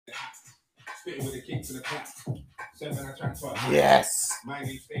Yes.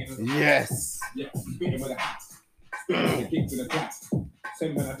 Yes.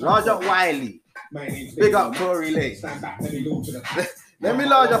 Large up Wiley. Big up Tory Lane. Let me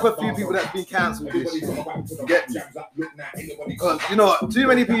large up a few people that's been cancelled this year. Get me? Because you know what? Too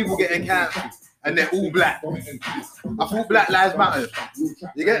many people getting cancelled and they're all black. I thought Black Lives Matter.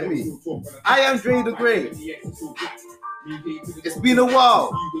 You get me? I am Dre the Great. It's been a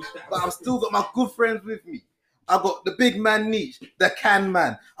while, but I've still got my good friends with me. I got the big man Niche, the can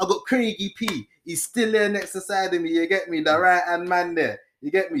man. I got Craigie P. He's still there next to side of me. You get me? The right hand man there.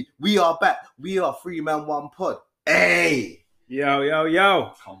 You get me? We are back. We are 3 Man 1 Pod. Hey!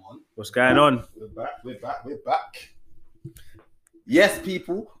 Yo. Come on. What's going on? We're back. Yes,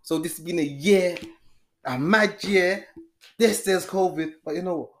 people. So this has been a year, a mad year. This says COVID, but you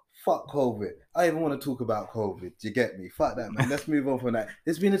know what? Fuck COVID. I don't even want to talk about COVID. Do you get me? Fuck that, man. Let's move on from that.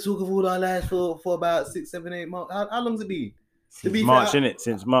 It's been a talk of all our lives for about 6, 7, 8 months. How long's it been? Since March, innit?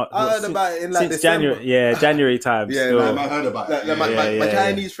 Since March. I heard about it in like since December. January. Yeah, January time. Yeah, still. I heard about it. My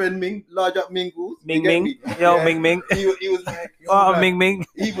Chinese friend Ming, large up Mingles. Ming. Yo, Yeah. Ming. He was like, yo, Oh, like, Ming.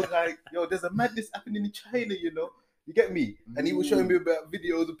 He was like, yo, there's a madness happening in China, you know. You get me? And he was showing me about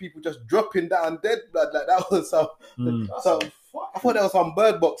videos of people just dropping down dead blood. Like that was some. I thought that was some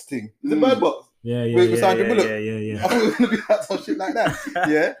Bird Box thing. Is it Bird Box? Yeah. With Sandra Bullock? Yeah. I thought it was gonna be like some shit like that.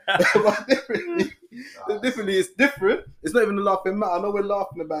 Yeah, but definitely, it's different. It's not even a laughing matter. I know we're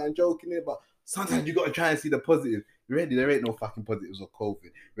laughing about it and joking here, but sometimes you gotta try and see the positive. Really, there ain't no fucking positives of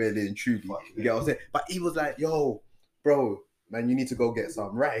COVID, really and truly. You get what I'm saying? But he was like, "Yo, bro, man, you need to go get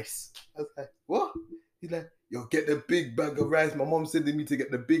some rice." I was like, "What?" He's like, "Yo, get the big bag of rice." My mom sending me to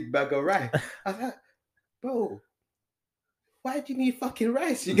get the big bag of rice. I was like, "Bro, why do you need fucking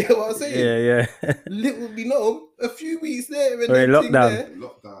rice?" You get what I'm saying? Yeah. Little below, a few weeks later, and We're in lockdown.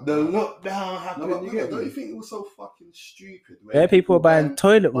 Lockdown. The lockdown happened. No, you get don't me? you think it was so fucking stupid? Yeah, people were buying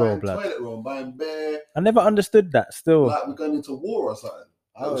toilet roll, blood. Toilet roll, buying bear. I never understood that. Still, Like we're going into war or something.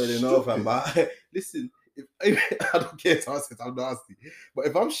 I don't really know, fam, but listen, I don't care if I said I'm nasty, but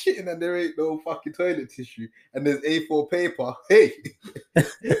if I'm shitting and there ain't no fucking toilet tissue and there's A4 paper, hey,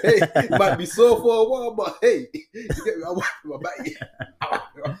 it might be sore for a while, but hey, you get me? I'm wiping my back.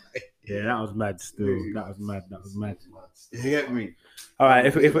 yeah, that was mad. Still, that was mad. You get me? All right,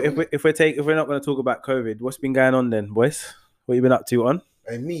 if we're not going to talk about COVID, what's been going on then, boys? What you been up to on?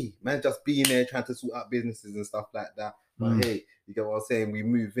 And me, man, just being there trying to sort out businesses and stuff like that. But hey, you get what I'm saying? We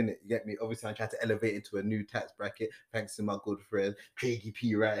move in it. You get me? Obviously, I'm trying to elevate into a new tax bracket. Thanks to my good friend Craigie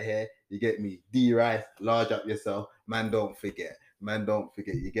P right here. You get me? D Rice, large up yourself. Man, don't forget.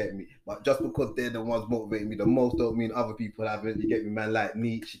 You get me? But just because they're the ones motivating me the most, don't mean other people haven't. You get me, man? Like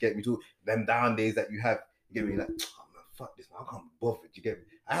Nietzsche, you get me? Too. Them down days that you have, you get me? Like, oh man, fuck this, man. I can't be bothered. You get me?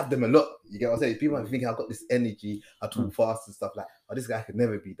 I have them a lot. You get what I'm saying? People might be thinking I've got this energy. I talk fast and stuff like, oh, this guy could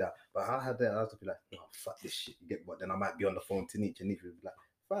never be that. But I had that. I was be like, oh, fuck this shit. You get what? Then I might be on the phone to Nietzsche, and Nietzsche would be like,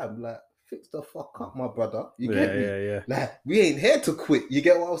 fam, like, fix the fuck up, my brother. You get me? Yeah. Like, we ain't here to quit. You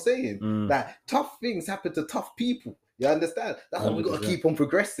get what I'm saying? Like, tough things happen to tough people. You understand? That's why we got to keep on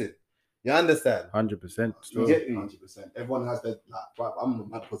progressing. You understand? 100%. You get me? 100%. Everyone has their, like, bruv, I'm a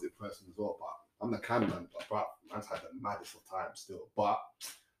mad positive person as well, but I'm the can man, but bruv, man's had the maddest of times still. But,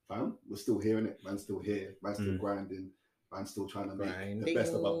 fam, we're still hearing it. Man's still here. Man's still grinding. Man's still trying to make the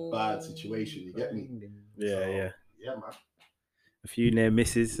best of a bad situation. You get me? Yeah. Yeah, man. A few near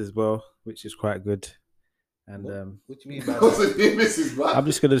misses as well, which is quite good. And What do you mean by What's that? the missus, man? I'm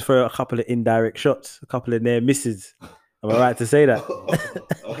just gonna throw a couple of indirect shots, a couple of near misses. Am I right to say that?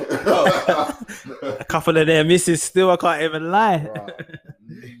 A couple of near misses still. I can't even lie.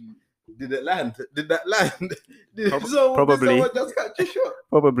 Did it land? Did that land? Probably. Did someone just catch a shot?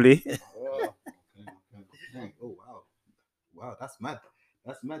 Probably. Oh wow, that's mad.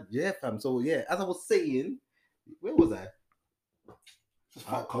 Yeah, fam. So yeah, as I was saying, where was I?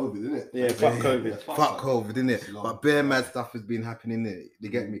 Fuck COVID, innit? Yeah, fuck COVID. Fuck COVID, innit? But bare mad stuff has been happening, innit? You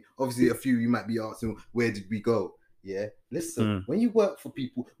get me? Obviously, a few you might be asking, where did we go? Yeah. Listen, when you work for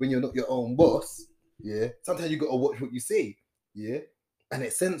people, when you're not your own boss, yeah, sometimes you gotta watch what you say, yeah, and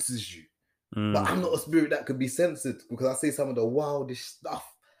it censors you. But I'm not a spirit that could be censored because I say some of the wildest stuff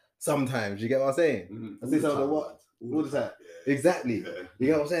sometimes. You get what I'm saying? I say some of the what? All the time. Yeah. Exactly. Yeah. You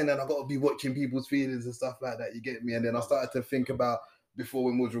get what I'm saying? And I got to be watching people's feelings and stuff like that. You get me? And then I started to think about, before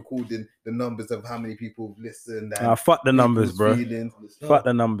when we was recording, the numbers of how many people have listened. Fuck the numbers, bro. Fuck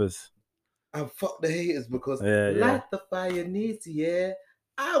the numbers. And fuck the haters because yeah. Light the fire needs, yeah.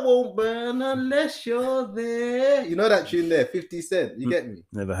 I won't burn unless you're there. You know that tune there, 50 Cent. You get me?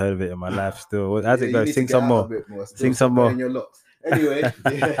 Never heard of it in my life still. How's it go? You need Sing to some get more. out a bit more. Sing some more. In your locks. Anyway,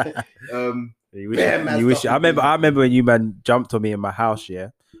 You wish, Bare mad you wish. stuff I we do. remember when you man jumped on me in my house. Yeah,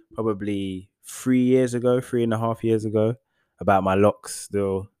 probably 3.5 years ago, about my locks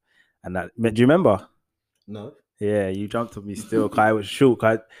still, and that. Do you remember? No. Yeah, you jumped on me still. 'Cause I was short.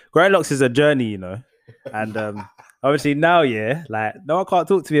 'Cause growing locks is a journey, you know, and obviously now, yeah, like no one can't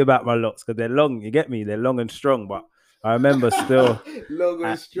talk to me about my locks because they're long. You get me? They're long and strong. But I remember still. Long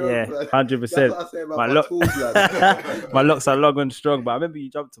and strong. Yeah, blood. 100%. That's what I say about My my, lock- tools, blood. My locks are long and strong, but I remember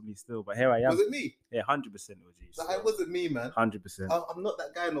you jumped on me still. But here I am. Was it me? Yeah, 100% was you. No, it wasn't me, man. 100%. I'm not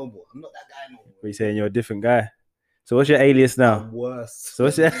that guy no more. I'm not that guy no more. What you saying? You're a different guy. So what's your alias now? I'm worse. So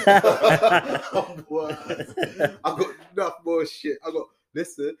what's your? I'm worse. I got enough more shit.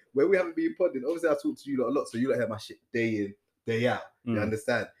 Listen, when we haven't been podding, obviously I talk to you lot a lot, so you lot hear my shit day in, day out. You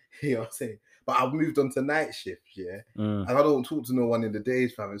understand? You know what I'm saying? But I've moved on to night shift, yeah. And I don't talk to no one in the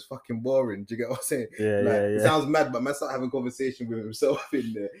days, fam. It's fucking boring. Do you get what I'm saying? Yeah, It sounds mad, but man start having conversation with himself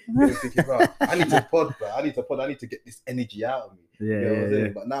in there. You're thinking, bro, I need to pod, bro. I need to get this energy out of me. Yeah, You know what I'm saying?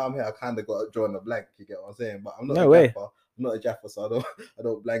 yeah. But now I'm here, I kind of got to draw on the blank. You get what I'm saying? But I'm not No a way. Jaffa. I'm not a Jaffa, so I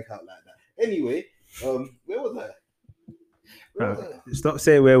don't blank out like that. Anyway, where was I? Stop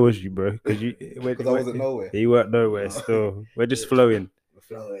saying where was you, bro? Because I wasn't nowhere. You weren't nowhere. Still, we're just flowing. We're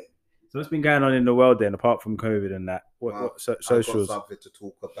flowing. So what's been going on in the world then, apart from COVID and that? What I've socials? got something to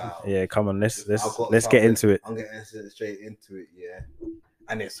talk about. Yeah, come on, let's I've got get something. into it. I'm getting straight into it, yeah.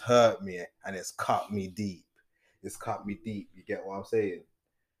 And it's hurt me, and it's cut me deep. It's cut me deep. You get what I'm saying?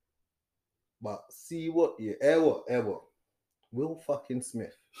 But see what? Yeah, air what? Will fucking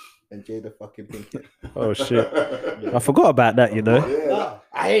Smith and Jada fucking Pinkett. Oh shit! I forgot about that. You know, Nah,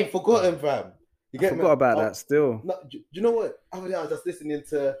 I ain't forgotten, fam. You I get me? forgot about that. Still, No, do you know what? I was just listening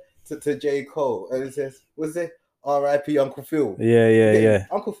to J. Cole, and it says, "What's it? R.I.P. Uncle Phil." Yeah.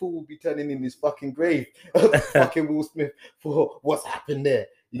 Uncle Phil will be turning in his fucking grave, fucking Will Smith, for what's happened there.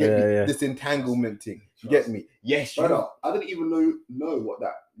 You get me? Yeah. This entanglement thing. You get me? Yes, you. Brother, I didn't even know what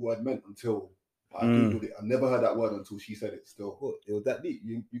that word meant until I googled it. I never heard that word until she said it. Still, What? It was that deep.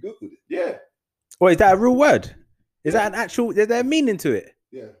 You googled it? yeah, Wait, is that a real word? Is that an actual? Is there a meaning to it?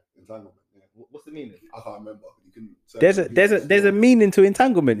 yeah, entanglement. Yeah. What's the meaning? I can't remember. You can search There's a meaning to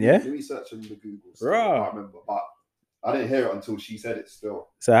entanglement, yeah. Let me search on the Google. Still. Right. I can't remember, but I didn't hear it until she said it. Still,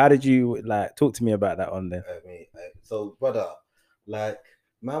 So how did you like talk to me about that on there? So, brother, like,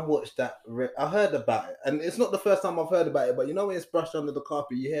 man, watched that. I heard about it, and it's not the first time I've heard about it. But you know, when it's brushed under the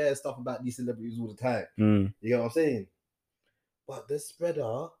carpet, you hear stuff about these celebrities all the time. You know what I'm saying? But the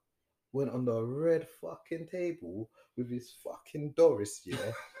spreader went on the red fucking table with his fucking Doris, yeah.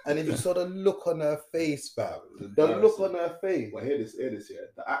 And if you saw the look on her face, fam, the look on her face. well, hear this, yeah.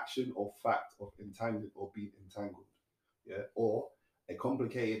 The action or fact of entangling or being entangled, yeah, or a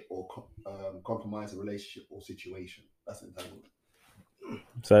complicated or compromised relationship or situation. That's entanglement.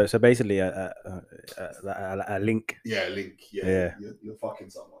 So basically a link. Yeah, link. Yeah. You're fucking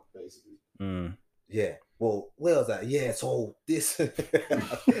someone basically. Yeah. Well, where was that? Yeah. So this,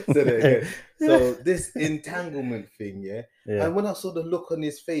 so this entanglement thing, yeah. And when I saw the look on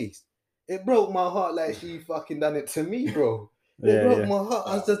his face, it broke my heart. Like she fucking done it to me, bro. It broke my heart.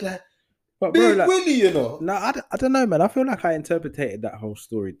 I was just like, But Big bro, like, Willie, you know. no, I don't know, man. I feel like I interpreted that whole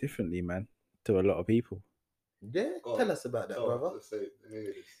story differently, man, to a lot of people. Yeah. Tell us about that, brother. Let's say, hear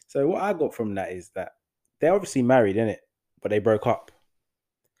this. So what I got from that is that they're obviously married, innit? But they broke up.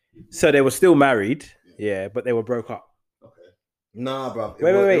 So they were still married, yeah, but they were broke up. Okay. Nah, bro.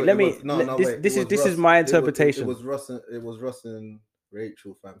 Wait. This is my interpretation. It was Russ and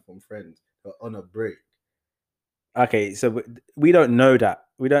Rachel, fam, from Friends. They were on a break. Okay, so we don't know that.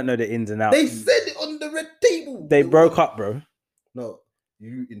 We don't know the ins and outs. They said it on the red table. They broke up, bro. No,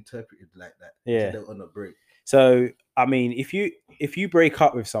 you interpreted like that. Yeah. They were on a break. So I mean, if you break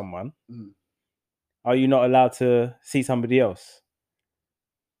up with someone, are you not allowed to see somebody else?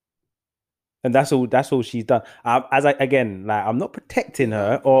 And that's all she's done. I'm not protecting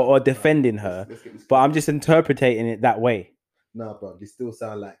her or defending her, but I'm just interpreting it that way. Nah, bro, you still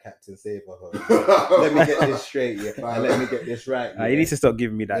sound like Captain Saver. Let me get this straight, yeah. And let me get this right. You need to stop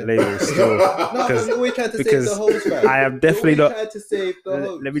giving me that label still. No, you're always trying to save the host, man. I am definitely not trying to save the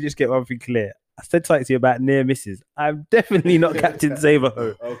host. Let me just get one thing clear. I said something to you about near misses. I'm definitely not Captain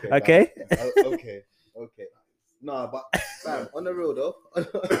Saver. Okay. Okay. No, but fam, on the real though. On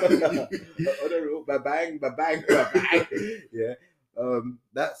the real, bang. Yeah.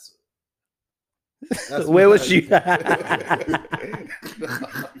 That's where was you? sorry.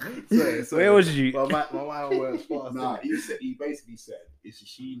 Where was you? My mind works fast. Nah, he basically said, is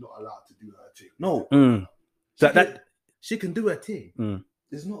she not allowed to do her thing? No. So She can do her thing.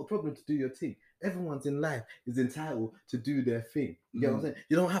 It's not a problem to do your thing. everyone's in life is entitled to do their thing. You get what I'm saying?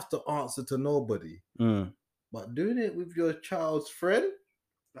 You don't have to answer to nobody. But doing it with your child's friend,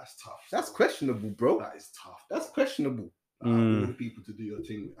 That's tough. that's still. questionable, bro. That is tough. That's questionable. Like, all the people to do your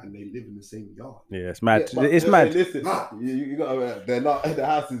thing and they live in the same yard. Yeah, it's mad. Yeah, but It's mad. Listen, Mad. you got they're not. The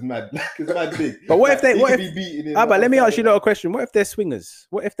house is mad. It's mad big. But what if they? He What could if? be beating in But let me outside ask you the- a question. What if they're swingers?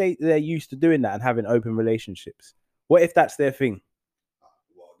 What if they're used to doing that and having open relationships? What if that's their thing?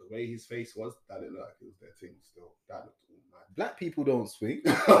 Well, the way his face was, that didn't look like it was their thing still. That looked all Black people don't swing.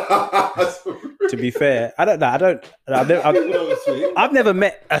 mad. To be fair, I don't know. People don't swing. I've never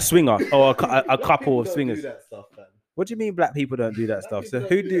met a swinger or a Black couple people of don't swingers. do that stuff, man. What do you mean black people don't do that stuff? So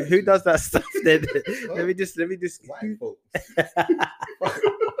people who don't do that who shit. does that stuff then? Huh? let me just White folks.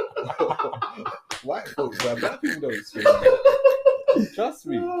 White folks, man. Black people don't swing. Man.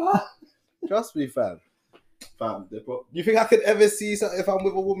 Trust me, fam. Fam, You think I could ever see something if I'm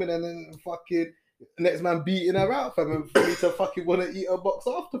with a woman and then fucking next man beating her out, fam, and for me to fucking want to eat her box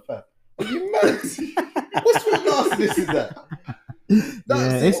after, fam? Are you mad? What sort of nastiness is that?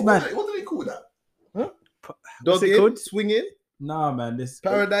 it's mad. What do they call that? What's it Dogging, called? swinging, Nah, man. This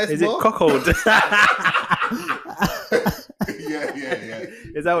paradise is it bar? cockhold? Yeah.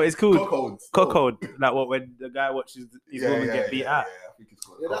 Is that what it's called? Cockholds. Cockhold. Like what when the guy watches his woman get beat out. Yeah, I think it's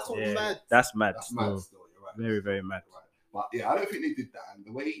called Yeah, that's what cockhold. mad. That's mad. That's still. mad still, you're right. Very, very mad. Right. But yeah, I don't think they did that. And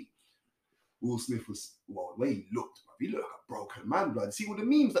the way Will Smith was, well, the way he looked, bruv, he looked like a broken man, blood. See all the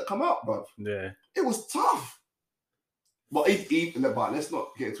memes that come out, bruv. Yeah. It was tough. But but let's not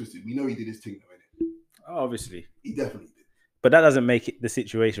get it twisted. We know he did his thing, though, innit? Oh, obviously. He definitely did. But that doesn't make it the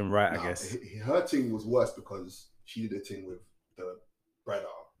situation right, Nah, I guess. her thing was worse because she did a thing with the brother.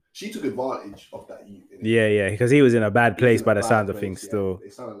 She took advantage of that youth. innit? Yeah, because he was in a bad He was place in by a the bad sounds of place, things yeah. still.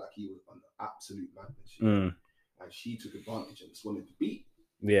 It sounded like he was on the absolute madness. Mm. And she took advantage and just wanted to beat.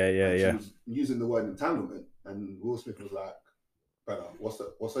 Yeah. And she was using the word entanglement, and Will Smith was like, "Brother,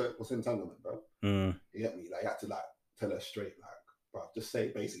 what's entanglement, bro?" Mm. You get me? Like, you had to like tell her straight, like, "Bro, just say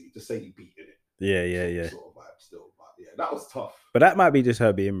you beat it." Yeah. Sort of vibe still, but yeah, that was tough. But that might be just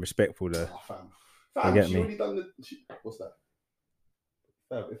her being respectful though. Oh, fam, get she me. already done what's that?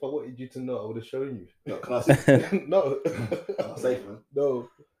 Fam, if I wanted you to know, I would have shown you. No, can I say? No. Can I say, man? No.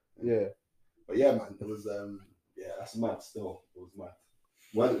 Yeah. But yeah, man, it was yeah, that's mad still. It was mad.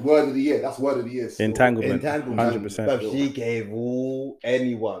 Word of the year. That's word of the year. Still. Entanglement. Entanglement. 100%. Fam, she gave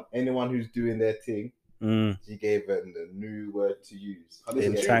anyone who's doing their thing, Mm. she gave them the new word to use. And there's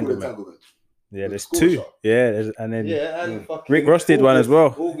a tune called Entanglement. Yeah, With there's School two. Shot. Yeah, and then Yeah, and Mm. fucking Rick Ross did one as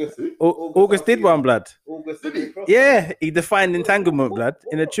well. August did one, blood. August Did he? Yeah, he defined entanglement, blood,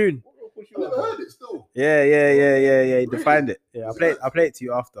 in a tune. I never heard it still. Yeah. He defined it. Yeah, I play it to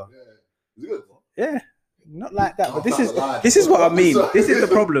you after. Yeah. Is it good? Yeah, not like that. But Oh, this that's a lie. is what I mean. This is the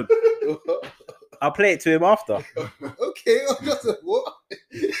problem. I'll play it to him after. Okay, I'm just what?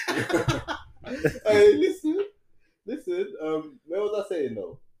 Hey, listen. Where was I saying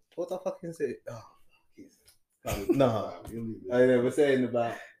though? What was I fucking saying? Oh, no. I was saying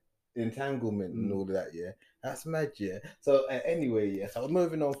about entanglement and all of that. Yeah, that's mad. Yeah. So anyway, yeah. So I'm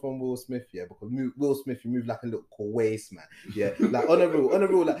moving on from Will Smith. Yeah, because Will Smith, you move like a little Kuwait man. Yeah, like on a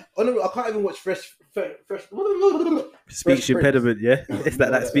real. I can't even watch fresh. Speech impediment, yeah. It's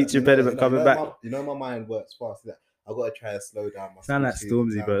like that speech impediment coming back. My mind works fast. That I gotta try and slow down my. Sound like speech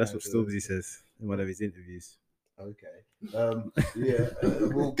Stormzy, bro. down That's what to- Stormzy says in one of his interviews. Okay. Yeah.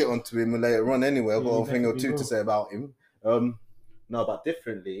 We'll get on to him later on. Anyway, I've got a thing or two to say about him. No, but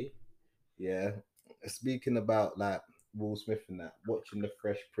differently. Yeah. Speaking about like Will Smith and that, watching the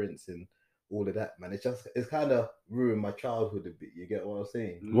Fresh Prince and all of that, man. It's kind of ruined my childhood a bit. You get what I'm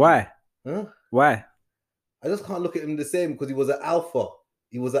saying? Why? Huh? Why? I just can't look at him the same because he was an alpha.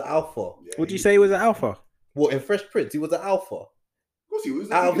 Would you say he was an alpha? What in Fresh Prince? He was an alpha. Of course he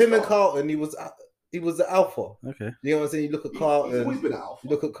was. Out of him and Carlton, he was the alpha. Okay. You know what I'm saying? You look at He's always Carlton. been an alpha. You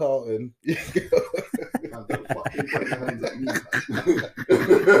look at Carlton. Man, don't fucking put your hands at me, man.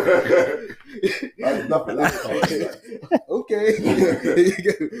 That's nothing like that. Okay.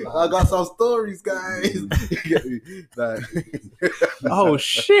 I got some stories, guys. Like, Oh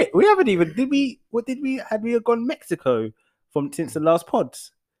shit! We haven't even had we gone Mexico since the last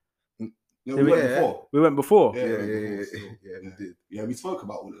pods? Yeah, we went before. We went before. Yeah. Yeah, we did. Yeah, we spoke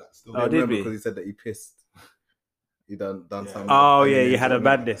about all of that still. Oh, did we? Because he said that he pissed. He done Yeah. something. Oh yeah, you had a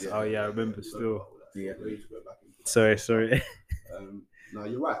madness. Oh yeah, I remember still. Yeah. Sorry. No,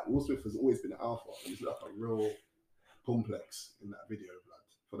 you're right. Will Smith has always been an alpha. He's like a real complex in that video, blood.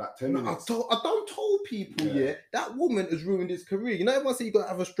 For that 10 minutes. I don't told people, Yeah. that woman has ruined his career. You know, everyone say you gotta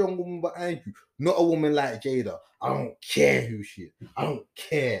have a strong woman behind you. Not a woman like Jada. I don't care who she is. I don't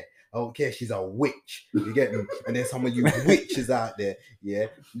care. I don't care. She's a witch. You get me? And then some of you witches out there, yeah,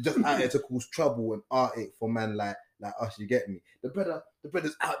 just out there to cause trouble and heartache for man like us. You get me? The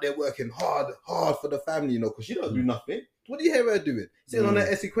brother's out there working hard for the family, you know, because she don't do nothing. What do you hear her doing? Sitting on her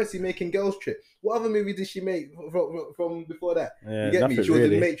Essie Quessy making Girls Trip. What other movie did she make from before that? Yeah, you get me? She was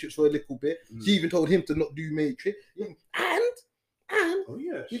really. in Matrix for a little bit. She even told him to not do Matrix. You get me? And Oh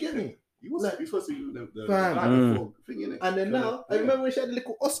yeah, you get me? You was supposed to do the Fam. thing, innit? And then now, I remember when she had a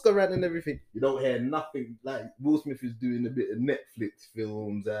little Oscar run and everything. You don't hear nothing. Like Will Smith is doing a bit of Netflix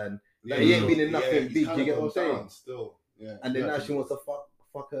films and he ain't been in nothing big. You get what I'm saying? Still, yeah. And then now she wants to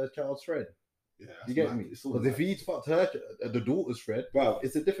fuck her child's friend. Yeah, You get me? Because if he'd fucked her, the daughter's friend, bro,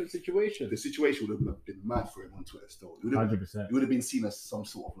 it's a different situation. the situation would have been mad for him on Twitter. Still, it would have 100%. it would have been seen as some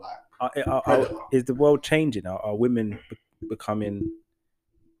sort of like. Is the world changing? Are women becoming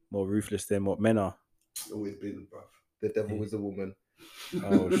more ruthless than what men are? Always been, bro. The devil is a woman.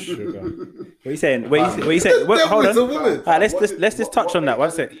 Oh, sugar. What are you saying? What you saying? Hold on. a woman. All right, let's just touch on that.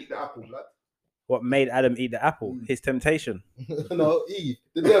 One sec. Eat the apple, blood. What made Adam eat the apple? His temptation. No, Eve,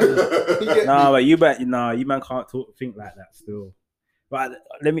 the devil. You get No, me? but you man can't think like that still. But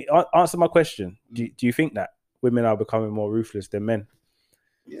let me answer my question. Do you think that women are becoming more ruthless than men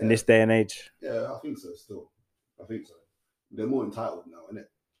in this day and age? Yeah, I think so. Still, I think so. They're more entitled now, innit?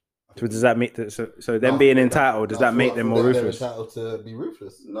 So does that make so them being entitled? Does that make them more They're ruthless? entitled to be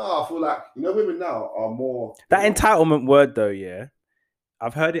ruthless. No, I feel like women now are more That entitlement word, though, yeah,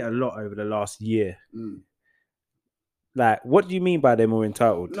 I've heard it a lot over the last year. Like, what do you mean by they're more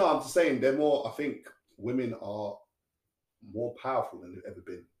entitled? No, I'm just saying they're more. I think women are more powerful than they've ever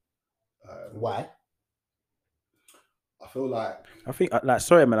been. Why? I feel like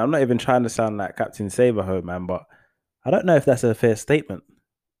sorry, man, I'm not even trying to sound like Captain Saberho, man, but I don't know if that's a fair statement.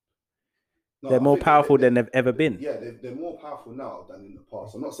 They're more powerful than they've ever been. Yeah, they're more powerful now than in the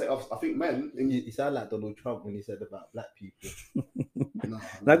past. I'm not saying. I think men. You sound like Donald Trump when he said about black people.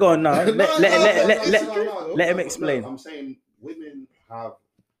 Now go on, let him explain. No, I'm saying women have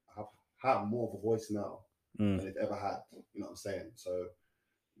more of a voice now than they've ever had. You know what I'm saying? So,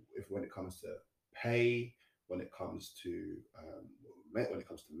 when it comes to pay, when it comes to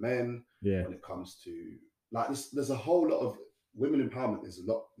men, yeah, when it comes to like there's a whole lot of women empowerment is a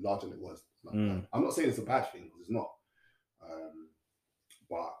lot larger than it was. Like, I'm not saying it's a bad thing because it's not.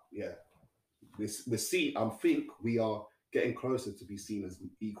 But yeah, we're seen. I think we are getting closer to be seen as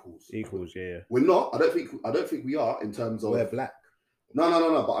equals. Equals, yeah. We're not. I don't think we are in terms of. We're black. No.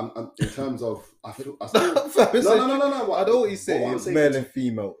 But I'm in terms of. I still. No. I know what he's saying. It's male and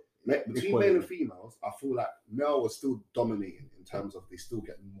female. Between male and females, I feel like male was still dominating in terms of they still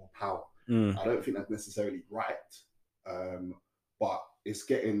getting more power. I don't think that's necessarily right, but it's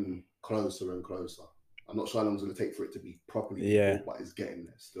getting closer and closer. I'm not sure how long it's going to take for it to be properly equal, but it's getting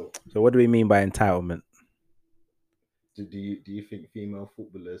there still. So what do we mean by entitlement? Do you think female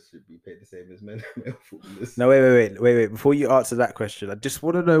footballers should be paid the same as male footballers? No, wait. Before you answer that question, I just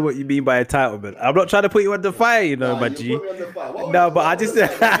want to know what you mean by entitlement. I'm not trying to put you under fire, you know, my G. No, but I just. No,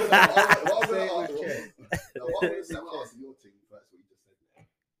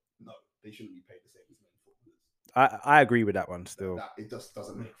 they shouldn't be paid the same as men footballers. I agree with that one still. It just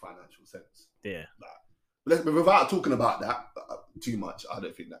doesn't make financial sense. Yeah. But without talking about that too much, I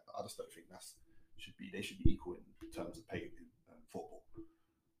just don't think they should be equal in terms of pay in football.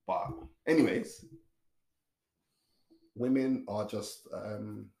 But anyways, women are just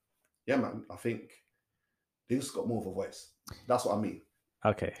man, I think they just got more of a voice. That's what I mean.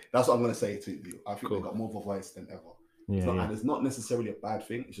 Okay. That's what I'm gonna say to you. I think they got more of a voice than ever. And it's not necessarily a bad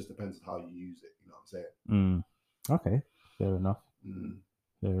thing, it just depends on how you use it. You know what I'm saying? Okay. Fair enough.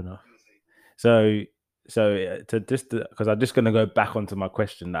 Fair enough. So because I'm just gonna go back onto my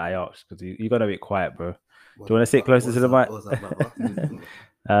question that I asked because you got a bit quiet, bro. Do you want to sit closer to the mic?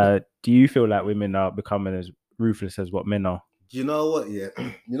 Do you feel like women are becoming as ruthless as what men are? Do you know what? Yeah,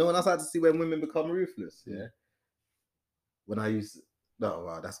 you know when I started to see when women become ruthless. Yeah, when I used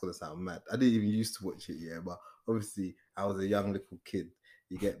that's gonna sound mad. I didn't even used to watch it. Yeah, but obviously I was a young little kid.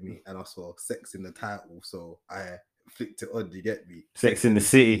 You get me? And I saw Sex in the title, so I flicked it on. You get me? Sex in the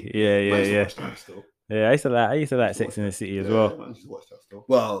City. Yeah. Yeah, I used to like Sex in the City as well.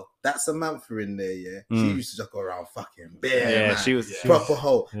 Well, that's Samantha in there, yeah. She used to just go around fucking bare. Yeah, man. she was proper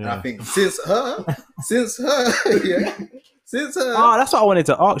hoe. Yeah. And I think since her, yeah. Since her. Oh, that's what I wanted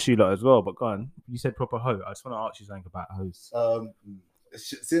to ask you lot as well, but go on. You said proper hoe. I just want to ask you something about hoes.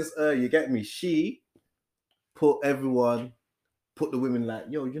 Since you get me, she put the women like,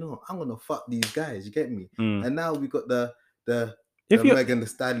 yo, you know, I'm gonna fuck these guys, you get me? And now we got the Megan Thee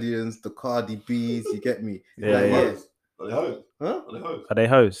Stallions, the Cardi B's, you get me? Yeah. Are they hoes? Huh? Are they hoes? Are they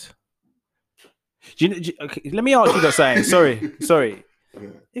hoes? Okay, let me ask you that something. Sorry. Yeah.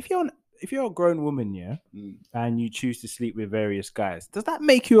 If you're a grown woman, yeah, Mm. and you choose to sleep with various guys, does that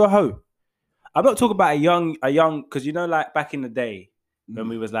make you a hoe? I'm not talking about a young, because like back in the day when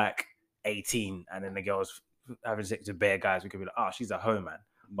we was like 18 and then the girls having sex with bare guys, we could be like, oh, she's a hoe, man.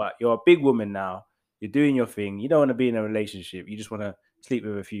 But you're a big woman now. You're doing your thing. You don't want to be in a relationship. You just want to sleep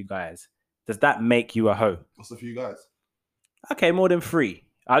with a few guys. Does that make you a hoe? What's a few guys? Okay, more than 3.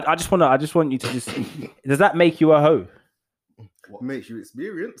 I just want you to just. Does that make you a hoe? What? Makes you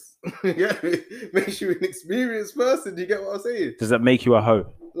experience. Yeah, makes you an experienced person. Do you get what I'm saying? Does that make you a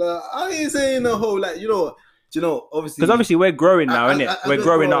hoe? Like, I ain't saying a whole like obviously Because obviously we're growing now, innit? We're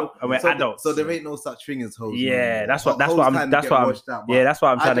growing up and we're so adults. So there ain't no such thing as hoes. Yeah, no that's more. what Hoes I'm kinda get washed out, but that's what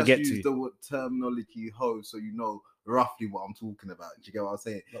I'm trying to get I just to. use the word terminology hoe so you know roughly what I'm talking about. Do you get what I'm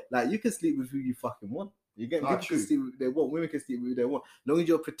saying? Like you can sleep with who you fucking want. You get people can sleep with who they want. Women can sleep with who they want. As long as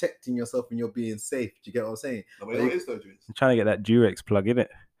you're protecting yourself and you're being safe. Do you get what I'm saying? No, but it is though, Jules. I'm trying to get that Durex plug in it.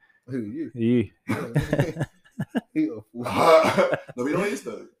 Who you? You. You a fool. No, but it is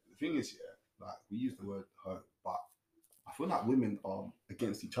though. The thing is, yeah, like we use the word hoe, but I feel like women are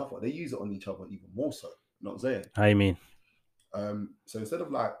against each other. They use it on each other even more so. You know what I'm saying? How you mean? So instead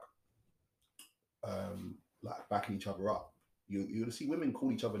of like backing each other up, you'll see women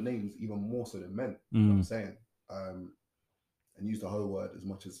call each other names even more so than men. You know what I'm saying? And use the hoe word as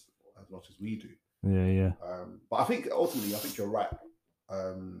much as we do. Yeah. But I think ultimately, you're right.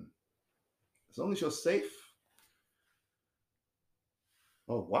 As long as you're safe.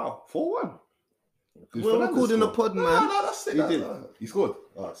 Oh wow, 4-1. We're recording the pod, man. No, that's sick. He did. He scored.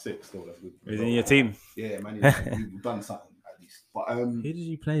 6 still. That's good. Is he in your team? Yeah, man. You've done something at least. But Who did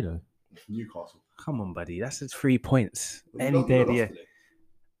you play though? Newcastle. Come on, buddy. That's just 3 points. But Any day of the you year. lost today.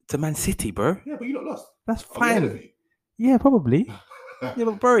 To Man City, bro. Yeah, but you not lost. That's Are we ahead of fine. you? Yeah, probably. Yeah,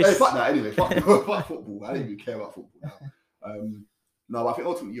 but bro, Hey, fuck that anyway. Fuck football. I don't even care about football now. No, but I think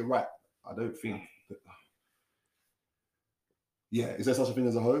ultimately you're right. I don't think that... Yeah, is there such a thing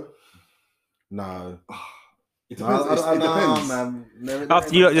as a hoe? No. It depends. It depends. Man.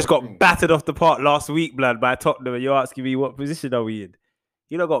 after you lot just got battered off the park last week, blood, by Tottenham, and you're asking me what position are we in?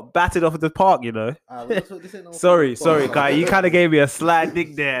 You lot got battered off the park, you know. Sorry, Kai. You kind of gave me a slight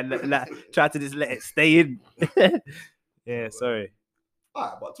dig there and tried to just let it stay in. Yeah, sorry. All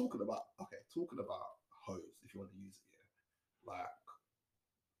right, but talking about hoes, if you want to use it, yeah, like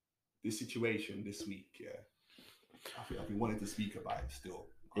this situation this week, yeah, I think I've been wanting to speak about it still.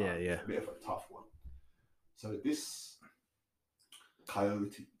 Yeah. It's a bit of a tough one. So this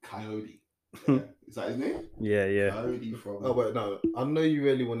Coyote, yeah, is that his name? Yeah. Coyote from. Oh, but no, I know you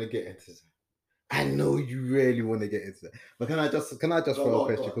really want to get into that. But can I just throw a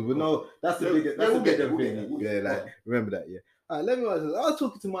question? Because we know that's the bigger thing. Yeah, like remember that, yeah. Let me. I was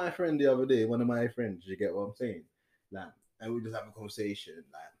talking to my friend the other day, one of my friends. You get what I'm saying? Like, and we just having a conversation,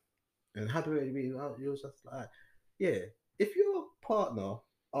 like, and how do we? He was just like, yeah, if your partner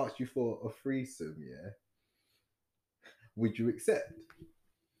asked you for a threesome, yeah, would you accept?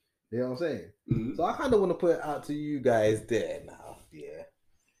 You know what I'm saying? Mm-hmm. So I kind of want to put it out to you guys there now, yeah.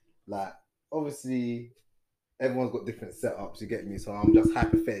 Like, obviously, everyone's got different setups. You get me? So I'm just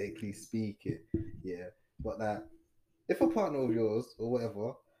hypothetically speaking, yeah. But like, if a partner of yours or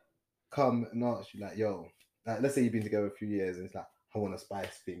whatever come and ask you like, yo, like, let's say you've been together a few years and it's like, I want to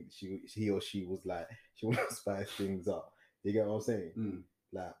spice things. He or she was like, she want to spice things up. You get what I'm saying?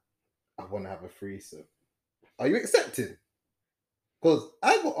 Like, I want to have a threesome. Are you accepting? Because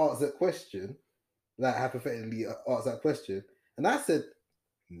I got asked that question, like hypothetically asked that question, and I said,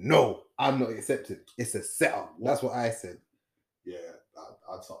 no, I'm not accepting. It's a setup. That's what I said. Yeah,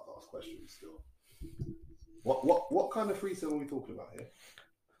 I'd start to ask questions still. What kind of threesome are we talking about here?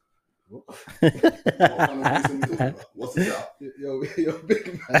 What kind of threesome are we talking about? What's the setup? You're a big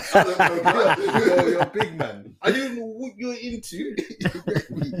man. You're a big man. I don't know what you're into.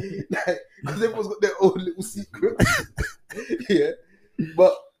 Because everyone's got their own little secrets. Yeah.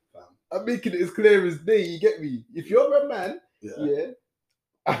 But I'm making it as clear as day, you get me? If you're a man, yeah,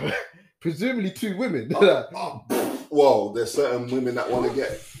 presumably 2 women. Well, there's certain women that want to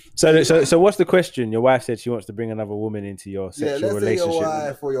get. So what's the question? Your wife said she wants to bring another woman into your sexual let's relationship. say your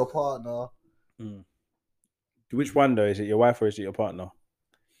wife or your partner. Which one though? Is it your wife or is it your partner?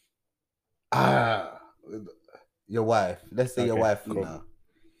 Your wife. Let's say your wife for cool. now.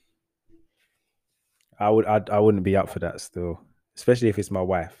 I wouldn't be up for that still, especially if it's my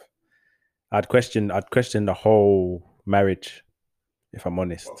wife. I'd question the whole marriage, if I'm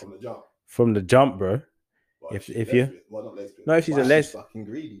honest. Well, from the jump. From the jump, bro. Well, if she's you, lesbian. Well, not lesbian. no, if she's a lesbian,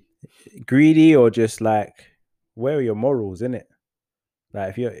 fucking greedy, or just like, where are your morals, innit?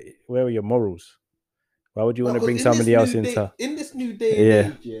 Like, where are your morals? Why would you want to Because bring in somebody this else new into? in this new day and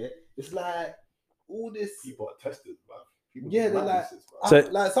Yeah. age, yeah, it's like all this. People are tested, man. People Yeah, do they're like, madnesses, man.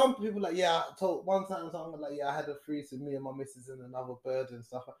 So- like some people like, yeah, I told one time something like, yeah, I had a threesome, me and my missus and another bird and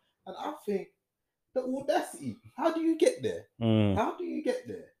stuff. And I think the audacity. How do you get there? Mm. How do you get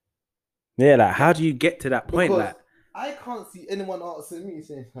there? Yeah, like how do you get to that point? Because Like, I can't see anyone asking me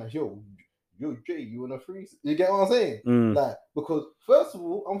saying, like, yo, Jay, you want a threesome? You get what I'm saying? mm, Like, because first of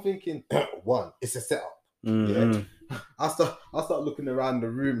all, I'm thinking, one, it's a setup. mm, Yeah. mm. I start looking around the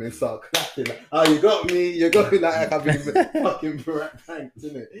room and start clapping. Like, oh, you got me. Like I've been fucking pranked,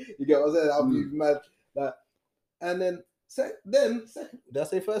 innit? You get what I'm saying? I'll be mad. Like, and then second, did I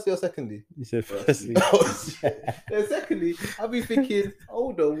say firstly or secondly? You said firstly. Then secondly, I'll be thinking,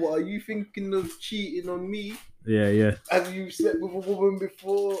 hold on, what are you thinking of cheating on me? Yeah, yeah. Have you slept with a woman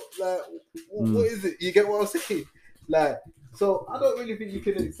before? Like, what is it? You get what I'm saying? Like, so I don't really think you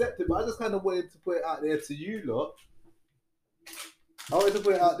can accept it, but I just kind of wanted to put it out there to you lot. I wanted to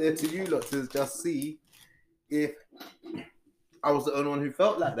put it out there to you lot to just see if I was the only one who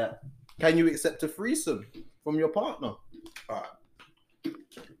felt like that. Can you accept a threesome from your partner? Alright.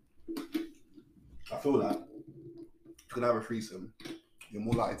 I feel like if you can have a threesome, you're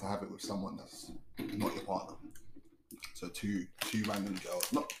more likely to have it with someone that's not your partner. So two random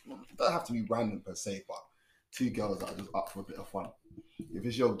girls. Not don't have to be random per se, but two girls that are just up for a bit of fun. If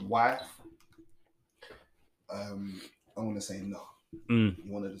it's your wife, I'm gonna say no. Mm.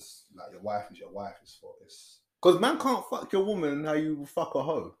 You wanna just like your wife is your wife. It's Because man can't fuck your woman how you fuck a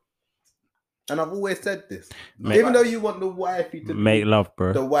hoe. And I've always said this. Make- Even though you want the wifey to Make love,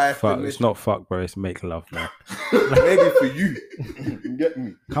 bro. the wife, Fuck, the it's not fuck, bro. It's make love, man. maybe for you. You get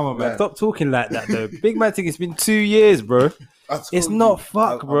me? Come on, man. Right. Stop talking like that, though. Big man think it's been 2 years, bro. I told It's you, not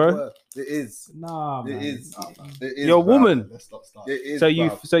fuck, bro. worked. It is. Nah, It is. It is. You're a bruv. woman. let's stop. It is. So you,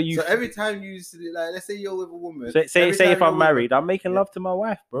 bruv. so you, So every time you like, let's say you're with a woman. say every if time I'm you're with married, I'm making Yeah. love to my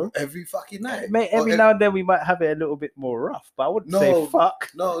wife, bro. every fucking night. Mate, Or every now and then we might have it a little bit more rough, but I wouldn't say No. fuck.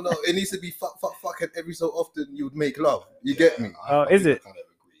 No, it needs to be fuck, and every so often you would make love. You get me? Oh, is it? I kind of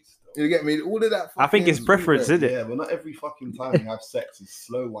agree still. You get me? All of that. I think it's fucking- preference, isn't it? Yeah, but not every fucking time you have sex is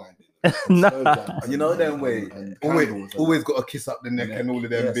slow winding. Nah. Slow jams You know them and- way. and Always, candles and- always got to kiss up the neck and all of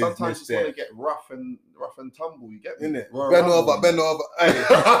them Yeah, business sometimes you just want there. to get rough and tumble. You get me? Innit? Royal Bend Rumble. over, bend over. Hey.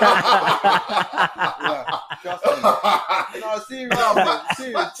 Trust me. No, serious,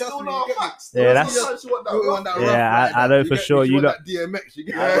 serious. Trust me. You get me? Yeah, that's- Sometimes you want that You rough. want that Yeah, rough I rider. know You for get me? sure you want lot- that DMX. You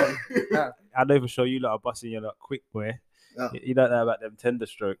get Yeah. me? I know for sure you lot are busting your lot quick, boy. Yeah. You don't know about them tender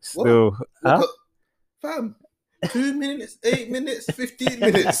strokes. What? Still, huh? Look, fam, 2 minutes, 8 minutes, 15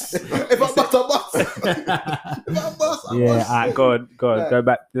 minutes. If I bust, I bust. If I bust, I Yeah, bust. alright, go on, Like- go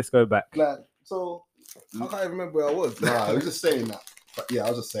back. Let's go back. Like, so I can't even remember where I was. Nah, I was just saying that. But yeah, I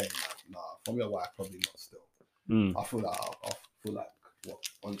was just saying that. Nah, from your wife, probably not still. Mm. I feel like what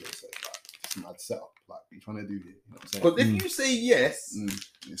Andre said, like it's mad setup. Like what you trying to do here? You know what I'm saying? Because if you say yes,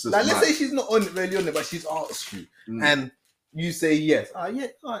 It's just like let's mad. say she's not really on it, but she's asked you, Mm. and you say yes. Yeah,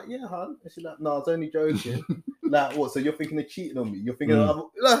 all right, yeah, hon. And she's like, no, I was only joking. Like, what? So you're thinking of cheating on me? You're thinking Mm. of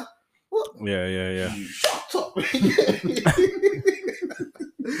like, what? Yeah. Shut up.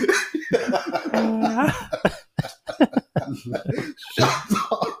 Shut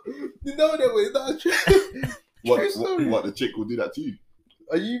up. You know that way. That's true. True story. what the chick will do that to you?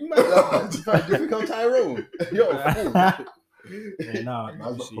 Are you mad? Do you think I'm Tyrone? Yo, fool. Yeah, no,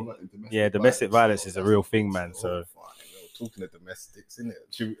 Man's not promoting domestic violence is a real thing, man. So Oh, fine, yo, talking of domestics, isn't it?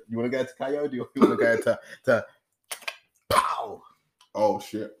 You want to go to Coyote or you want to go to Pow? Oh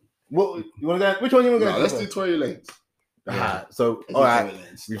shit! What you want to go? Which one you want to go? No, to let's first? do Tory Lanez. So, Let's do all right, Tory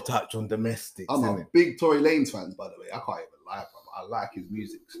Lanez. we've touched on domestics. I'm innit? a big Tory Lanez fan, by the way. I can't even lie, bro. I like his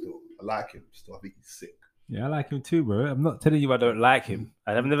music still. I like him still. I think he's sick. yeah, I like him too, bro. I'm not telling you I don't like him.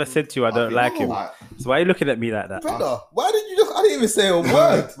 I've never said to you I don't think- like him. like, So why are you looking at me like that, Brother, why did you just? I didn't even say a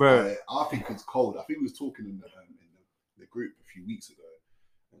word. bro? I think it's cold. I think we was talking in the group a few weeks ago.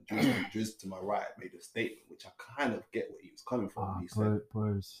 And Driz to my right made a statement, which I kind of get where he was coming from. He said,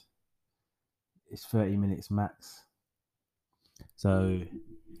 bros, it's 30 minutes max. So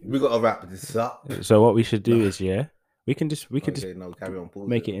We got to wrap this up. what we should do is we can just Okay, no, carry on. Pause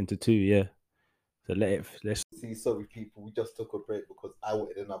make it into 2, yeah. So let's See, sorry, people. We just took a break because I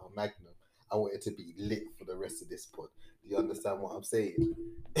wanted another Magnum. I wanted to be lit for the rest of this pod. Do you understand what I'm saying?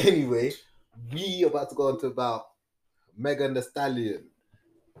 Anyway, we about to go on to about Megan Thee Stallion,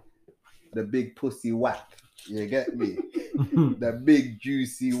 the big pussy whack. You get me? The big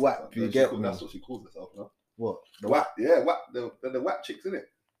juicy whack. You get me? that's what she calls herself, no? What? The whack, yeah, whack. The whack chicks, innit?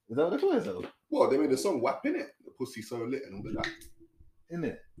 Is that what they call themselves? Well, they made a song, WAP, innit? The pussy so lit and all of that. Isn't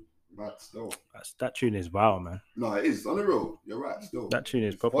it? Mad still. That tune is wild, man. No, it is on the real. You're right. Still. That tune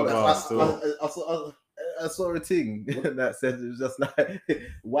is proper Well, wild. Still. I saw a thing that said it was just like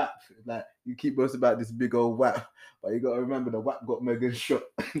WAP. Like you keep boasting about this big old WAP, but you got to remember the WAP got Megan shot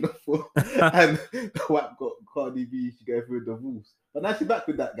in the foot, and the WAP got Cardi B. She go through a divorce, but now she's back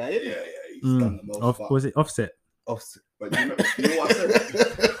with that guy. Isn't Yeah, it? yeah. He's done the most. Fuck. Was it Offset? Offset. But you know what I said?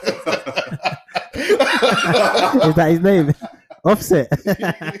 Is that his name? Offset.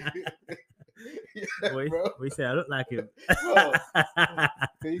 Yeah, What bro. you say? I look like him. Bro.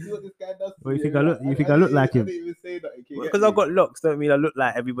 Can you see what this guy does? What, you to think me? I look- you think I look like him? I didn't even say that. Can you Because get I've me? got locks, don't mean I look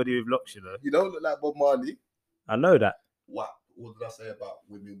like everybody with locks, you know. You don't look like Bob Marley. I know that. What did I say about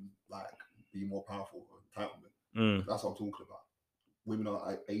women like being more powerful or entitlement? Mm, That's what I'm talking about. Women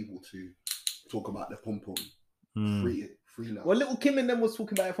are able to talk about their pom pom mm. free now. Well, Little Kim and them was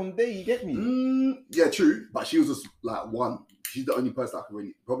talking about it from there. You get me? Yeah, true. But she was just like one. She's the only person I can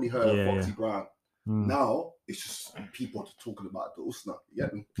really probably her, Yeah, Foxy Brown. Mm. Now it's just people talking about the Usna. You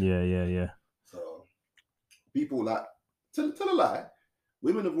get me? Yeah. So people like tell a lie.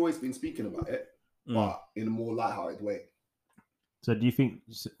 Women have always been speaking about it, Mm. but in a more lighthearted way. So do you think?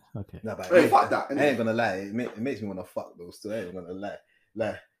 Okay. No, but Hey, fuck that. I ain't gonna lie. It makes me wanna fuck though. Still, I ain't gonna lie.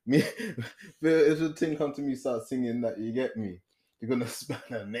 Like me, if a thing come to me, start singing that, you get me. You're gonna spell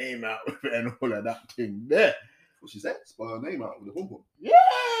her name out with it and all of that thing there. What she said? Spell her name out with a pom pom. Yeah,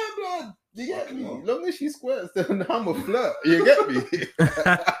 blood. You get me. Long as she squirts, then I'm a flirt. You get me.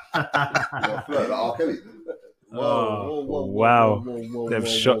 Yeah, flirt like R. Kelly. Wow. Them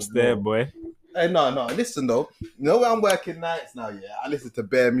shots there, boy. Hey, no. Listen though. You know when I'm working nights now, yeah. I listen to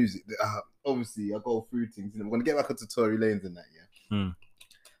bare music. Obviously, I go through things. You know, we're gonna get back onto Tory Lanez and that, yeah. Mm.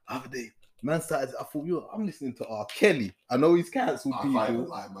 Other day, man started. I thought, I'm listening to R. Kelly. I know he's cancelled I find people.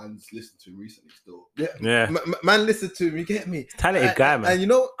 like man's listened to him recently still. Yeah. Man, listen to him. You get me? Talented guy, man. And you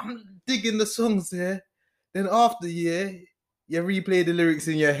know, I'm digging the songs there. Then after, yeah, you replay the lyrics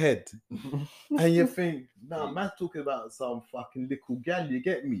in your head, and you think, nah, man's talking about some fucking little gal. You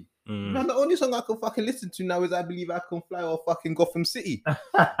get me? Mm. Man, the only song I can fucking listen to now is I Believe I Can Fly or fucking Gotham City.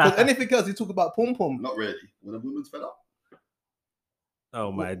 Because anything else, you talk about pom pom. Not really. When a woman's fed up.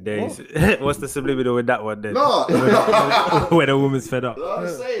 Oh my days. What's the subliminal with that one then? No. When a woman's fed up. I'm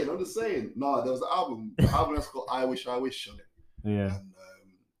just saying. No, there was an album that's called I Wish on it. Yeah.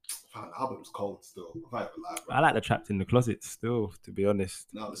 And the album was cold still. I can't even lie, bro. I like the Trapped in the Closet still, to be honest.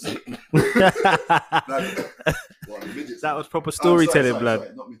 No, the same. Midgets. That was proper storytelling, blood.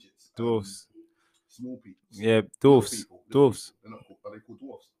 Sorry, not midgets. Dwarfs. Small people. Yeah, dwarfs. Dwarfs. They're not called, are they called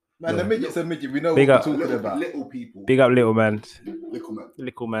dwarfs? Man, Yeah. the midget's a midget. We know Big what up. we're talking about. Little people. Big up, little man. Little man.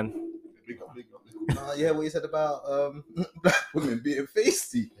 Little man. Big up. Yeah, what you said about black women being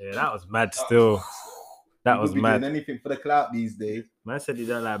feisty. Yeah, that was mad still. That People was be mad. doing anything for the clout these days. Man said he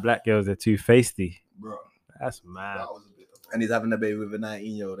don't like black girls, they're too feisty. Bro, That's mad. that was a bit of And he's having a baby with a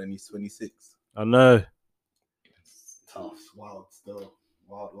 19-year-old and he's 26. I know. tough, wild still.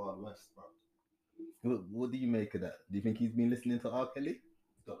 Wild west, bro. What do you make of that? Do you think he's been listening to R. Kelly?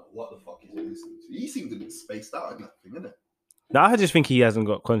 Don't know what the fuck he's listening to. He seemed a bit spaced out in that thing, innit? No, I just think he hasn't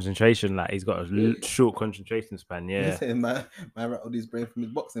got concentration. Like he's got a short concentration span. Yeah. Man rattled his brain from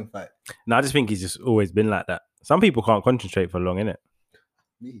his boxing fight. No, I just think he's just always been like that. Some people can't concentrate for long, innit?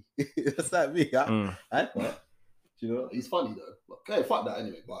 Me. That's like me. I can't. You know, he's funny though. Okay, fuck that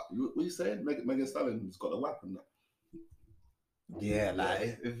anyway. But what you saying? Megan Stallion's got a weapon. Yeah,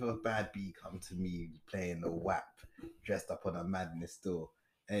 like if a bad bee come to me playing the WAP, dressed up on a madness still,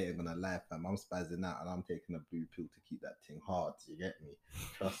 I ain't gonna lie, fam. I'm spazzing out and I'm taking a blue pill to keep that thing hard. You get me?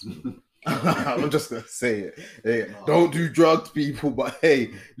 Trust me. I'm just gonna say it. Hey, don't do drugs, people. But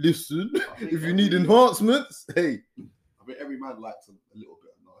hey, listen, if you need enhancements, hey. I think every man likes a little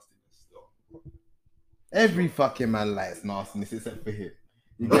bit of nastiness still. Every fucking man likes nastiness except for him.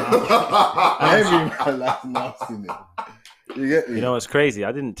 You get me? Every man likes nastiness. You get me? You know what's crazy?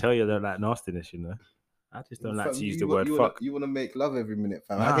 I didn't tell you that like nastiness, you know. I just don't like Fam, to use you the wa- word you fuck. You want to make love every minute,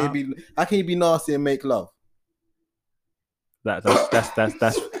 fam. Nah. How can you be nasty and make love? That's How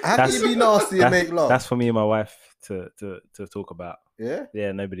can you be nasty and make love? that's for me and my wife to talk about. Yeah.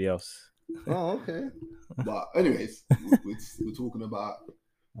 Yeah, nobody else. Oh, okay. But anyways, we're talking about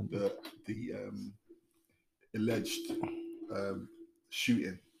the alleged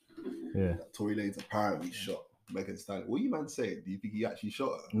shooting. Yeah. That Tory Lanez apparently shot Megan Stallion. What are you man saying? Do you think he actually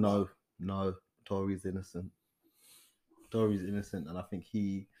shot her? No. Tory's innocent. Tory's innocent, and I think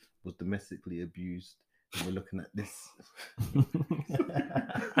he was domestically abused. And we're looking at this.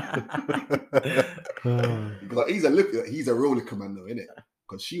 Because he's a real liquor man though, innit?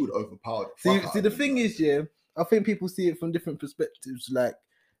 Because she would overpower. See, the thing is, yeah, I think people see it from different perspectives. Like,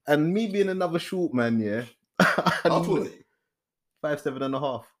 And me being another short man, yeah. How tall are you?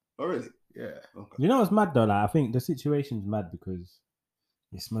 5'7.5". Oh, really? Yeah. Okay. You know what's mad though? Like I think the situation's mad because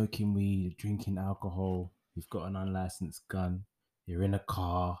you're smoking weed, you're drinking alcohol, you've got an unlicensed gun, you're in a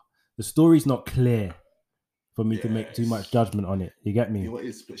car. The story's not clear for me to make too much judgment on it. You get me? You know what it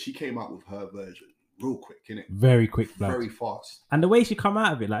is? But she came out with her version real quick, innit? Very quick, blood. Very fast. And the way she come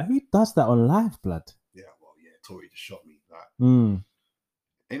out of it, like who does that on live, blood? Yeah, well, yeah, Tory just shot me. Like, Mm.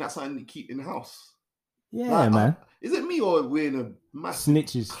 ain't that something you keep in the house? Yeah, Like, man. Is it me or we're in a massive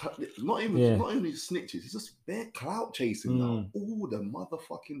Snitches. Not even Yeah. not only snitches, it's just bare clout chasing now all the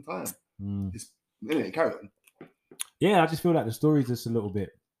motherfucking time. It's anyway, carry on. Yeah, I just feel like the story's just a little bit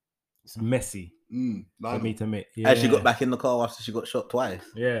it's messy for me to make. Yeah. And she got back in the car after she got shot twice.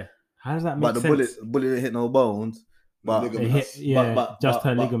 Yeah. How does that make But the sense? bullet didn't hit no bones. But It hit, yeah, just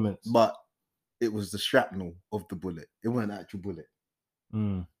her ligaments. But it was the shrapnel of the bullet. It wasn't an actual bullet.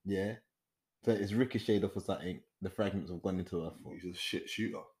 Mm. Yeah. So it's ricocheted off of something. The fragments have gone into her foot. He's a shit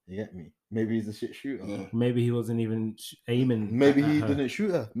shooter. You get me? Maybe he's a shit shooter. Yeah. Maybe he wasn't even aiming. Maybe at he her. didn't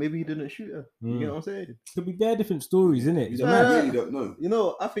shoot her. Maybe he didn't shoot her. You get what I'm saying? Could be very different stories, innit? It's I mad. really don't know. You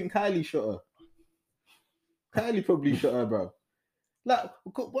know, I think Kylie shot her. Kylie probably shot her, bro. Like,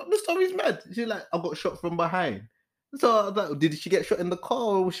 what the story's mad. She's like, I got shot from behind. So, like, did she get shot in the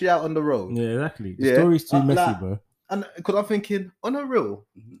car or was she out on the road? Yeah, exactly. The Yeah. story's too messy, Like, bro. And because I'm thinking, on a real,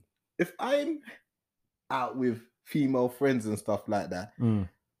 Mhm. if I'm out with female friends and stuff like that, Mm.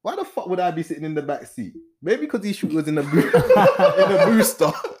 why the fuck would I be sitting in the back seat? Maybe because he was in a in a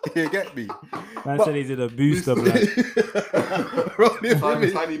booster. You get me? Man But- said he's in a booster, blood. Rolling Tiny,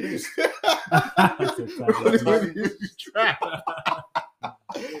 with tiny boost. Rolling with his trap.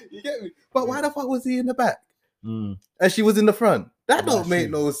 You get me? But why the fuck was he in the back Mm. and she was in the front? That Well, don't make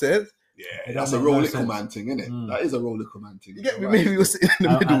she- no sense. Yeah, It that's don't a make real no little sense. man thing, isn't it? Mm. That is a real little man thing. You get me? Right. Maybe he was sitting in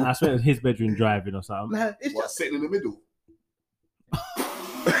the middle. I swear it was his bedroom driving or something. Like, it's What, just sitting in the middle?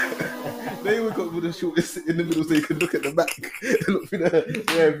 they would got with the shortest in the middle so you could look at the back and look through the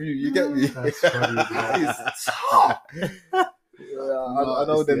rear view. You get me? That's funny, man. I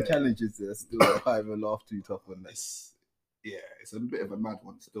know them yeah. challenges there still. I can't even laugh too tough on that. It's a bit of a mad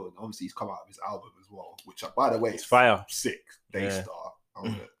one still. And obviously, he's come out of his album as well, which, by the way, It's fire. Sick. Yeah. Daystar.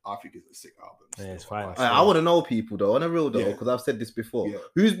 I think it's a sick album. Yeah, it's still. fire. I want to know people though, on a real though, Yeah. because I've said this before. Yeah.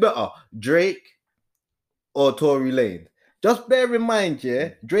 Who's better, Drake or Tory Lanez? Just bear in mind,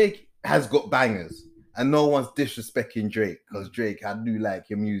 yeah, Drake has got bangers, and no one's disrespecting Drake because Drake, I do like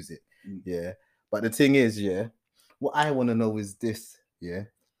your music, yeah. But the thing is, yeah, what I want to know is this, yeah,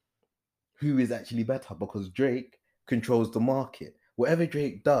 who is actually better? Because Drake controls the market. Whatever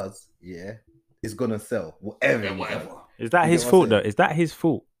Drake does, yeah, is gonna sell. Whatever, Yeah, he whatever. does. Is that You his get what I'm fault though? saying? Is that his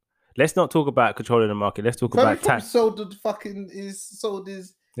fault? Let's not talk about controlling the market. Let's talk Fam, about he probably tax. sold the fucking It's so.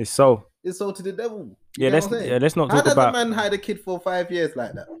 It's sold to the devil. You Yeah, get let's what I'm saying? let's not How talk does about. a man hide a kid for 5 years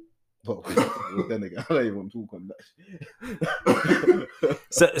like that? Well, then again, I don't even want to talk on that.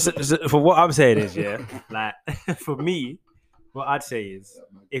 So for what I'm saying is, yeah, like for me, what I'd say is,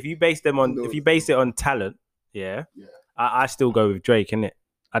 if you base it on talent, yeah, Yeah. I still go with Drake, innit?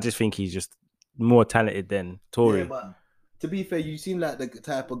 I just think he's just more talented than Tory. Yeah, but to be fair, you seem like the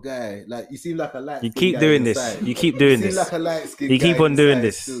type of guy, like you seem like a light. You keep doing this. You keep doing this. Like a light skin. You keep on doing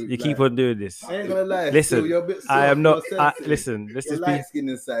this. You keep on doing this. I ain't gonna lie. Listen, still, you're a bit soft, I am not. you're I, sensitive. listen, let's You're just be. light skin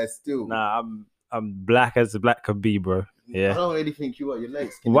inside still. Nah, I'm black as the black can be, bro. I Yeah. don't really think you are. You're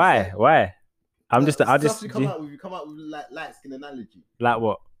light skin. Why? Why? I'm just. I just. You come out with like light skin analogy. Like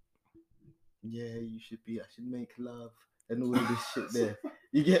what? Yeah, you should be. I should make love and all of this shit there.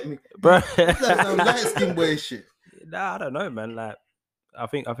 You get me? Bro. That's some light skin boy shit. Nah, I don't know, man. Like, I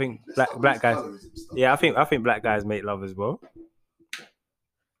think Let's black stop black with guys. colorism stuff. Yeah, I think black guys make love as well.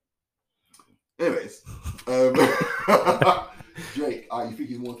 Anyways, Drake, you think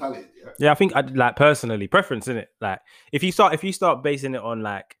he's more talented? Yeah. Yeah, I think I'd like personally preference in it. Like, if you start basing it on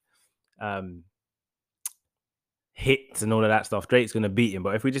like, hits and all of that stuff, Drake's gonna beat him.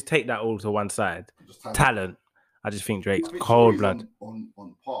 But if we just take that all to one side, Just talent, I just think Drake's I think cold Tory's blood.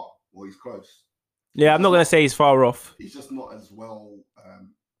 on par, or he's close. Yeah, I'm not gonna say he's far off. He's just not as well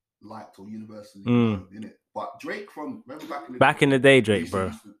liked or universally Mm. known, innit? But Drake, remember Back in the day, we Drake, used to bro.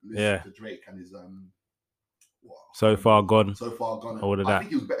 used to listen Yeah. to Drake and his what? So Far Gone. So Far Gone. All of I that. think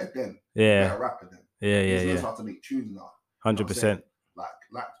he was better then. Yeah, Better rapper then. yeah, He yeah, knows yeah. how to make tunes now. 100%.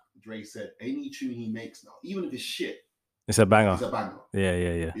 Like Dre said, any tune he makes now, even if it's shit, It's a banger. it's a banger. Yeah,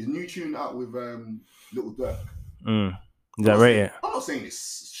 yeah, yeah. His new tune out with Little Durk. Mm. Is that right? Yeah. I'm not saying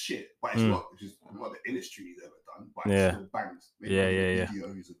it's shit, but it's Mm. not. It's just what the industry's ever done. But Yeah. it still bangs. Yeah, yeah, yeah.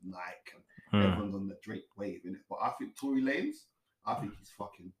 Videos of Nike and Mm. everyone's on the Drake wave in it. But I think Tory Lanez, I think he's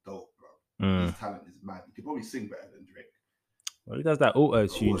fucking dope, bro. Mm. His talent is mad. He could probably sing better than Drake. Well, he does that auto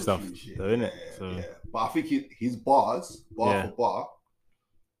tune Auto-tune stuff, shit, though, innit? yeah, So yeah. But I think his bars, bar Yeah. for bar,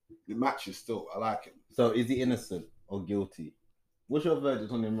 the matches still. I like him. So is he innocent or guilty? What's your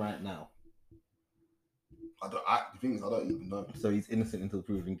verdict on him right now? The thing is, I don't even know. So he's innocent until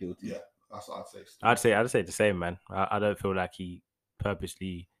proven guilty. Yeah, that's what I'd say. Still. I'd say the same, man. I don't feel like he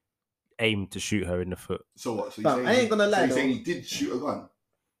purposely aimed to shoot her in the foot. So what? So Fam, I ain't gonna lie, So you're though. saying he did shoot a gun?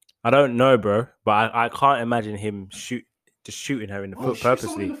 I don't know, bro, but I can't imagine him just shooting her in the foot shoot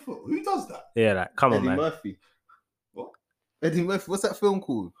someone in purposely. the foot. Who does that? Yeah, like come on, Eddie man. Murphy. What? Eddie Murphy. What's that film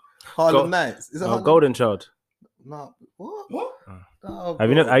called? Harlem Nights. Is it Oh, Harlem? Golden Child. No. What? What? No, Have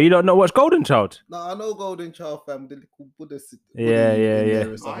you bro. not? Have you not watched Golden Child? No, I know Golden Child, fam. The little Buddha. Yeah, yeah, yeah.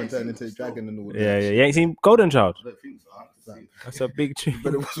 And stuff I and ain't turn seen into a that dragon and all that. Yeah, yeah. shit. You ain't seen Golden Child? I don't think so. I have to see it. That's a big tune.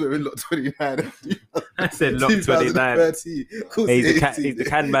 But it was wearing Lot 29. I said Lot 29. 2013. Of course Hey, it is. he's the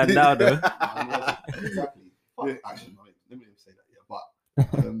can man now, though. Exactly. Fuck, Yeah. actually, no, let me even say that. Yeah,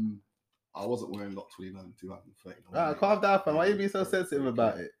 but I wasn't wearing Lot 29 in 2013. Ah, calm down, fam. Why are you being so sensitive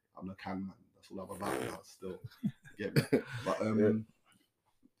about it? I'm the can man. That's all I'm about now. Still, get me. But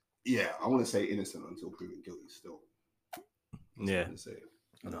yeah, I want to say innocent until proven guilty. Still, that's what Yeah. I'm gonna say.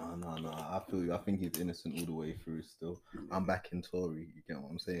 No. I feel you. I think he's innocent all the way through still. I'm back in Tory. You get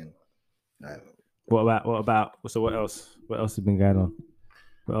what I'm saying? Like, What about? So what else? What else has been going on?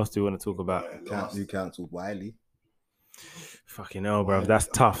 What else do you want to talk about? you cancelled Wiley. Fucking hell, bro. That's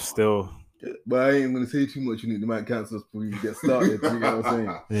tough still. But I ain't gonna say too much. You need the mic cancels before you get started. You get what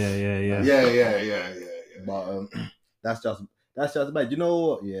I'm saying? Yeah. Yeah. But that's just bad. You know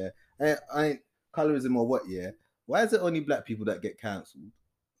what? Yeah, I ain't colorism or what? Yeah. Why is it only black people that get cancelled?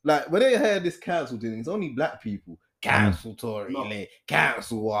 Like when they hear this cancelled thing, it's only black people. Cancel Tory Lanez,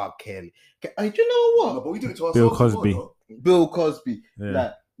 cancel R. Kelly. Do you know what? No, but we do it to ourselves. Bill as well, Cosby. though. Bill Cosby. Yeah.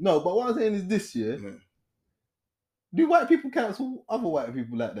 Like, no, but what I'm saying is this year, Yeah. do white people cancel other white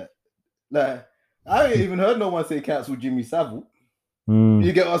people like that? Like, I ain't even heard no one say cancel Jimmy Savile. Mm.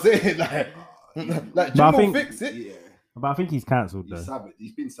 You get what I'm saying? Like But Jim I will think- fix it. Yeah, But I think he's cancelled he's though. savage.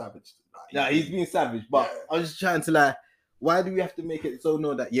 He's been savage. Yeah, he's being savage, but Yeah. I was just trying to like, why do we have to make it so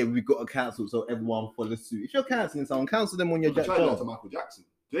known that we've got to cancel so everyone follows suit? If you're cancelling someone, cancel them on your You're Jack trying that to Jones. Michael Jackson.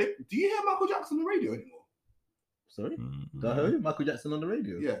 Do you hear Michael Jackson on the radio anymore? Sorry, Mm. did I hear you? Michael Jackson on the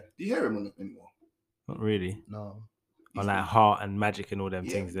radio? Yeah. Do you hear him anymore? Not really. No. On like Heart and Magic and all them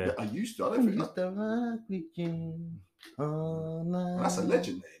Yeah, things there. I used to. I don't think Used to rock with you all night. that's a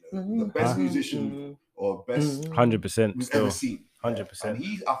legend. There, you know? The best musician or best 100% we've still. ever seen. 100%.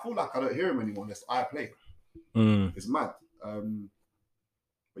 And I feel like I don't hear him anymore unless I play. Mm. It's mad.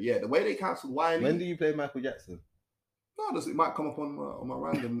 But yeah, the way they cancelled Wiley. When do you play Michael Jackson? No, it might come up on my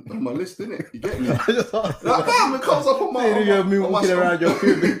random on my list, innit? You get me? I just asked. Like, fam, it comes up on my. Saying you're me on my walking song. around your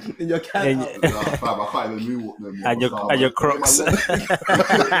crib in your cat. And- house. Nah, fam, I can't even moonwalk no more. And your So and your the way Crocs.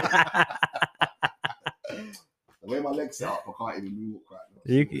 The way my legs set up, I can't even moonwalk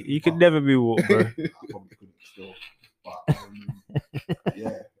right now. you could never be walk, bro. I probably couldn't still. But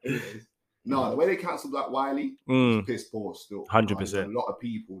yeah, anyways. No, the way they cancelled that Wiley, Mm. piss poor still. 100%. There's a lot of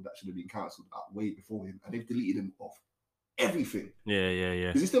people that should have been cancelled way before him, and they've deleted him off everything.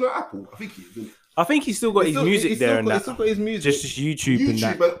 Yeah. Is he still on Apple? I think he is, isn't he? I think he's still got his music there and He's still that. got his music. Just YouTube and YouTube,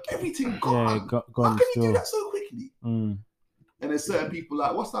 that. but everything gone. Yeah, How gone can you do still. that so quickly? Mm. And there's certain people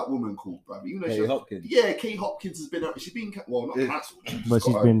like, what's that woman called, bro? Even though Kate she's Hopkins. yeah, Kate Hopkins has been not Yeah. cancelled. But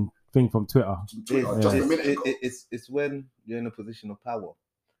she's been thing from Twitter. just a minute ago. It's when you're in a position of power.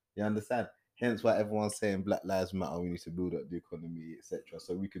 You understand? Hence why everyone's saying Black Lives Matter. We need to build up the economy, etc.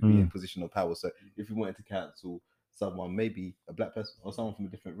 So we could be in a position of power. So if we wanted to cancel someone, maybe a black person or someone from a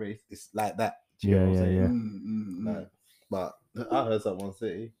different race, it's like that. Do you get what I'm saying? Like, but I heard someone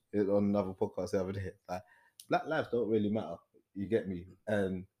say it on another podcast the other day, like Black lives don't really matter. You get me?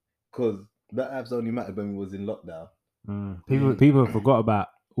 And because Black lives only mattered when we was in lockdown. People forgot about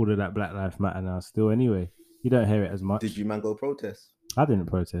all of that Black Lives Matter now. Still, anyway, you don't hear it as much. Did you man go protest? I didn't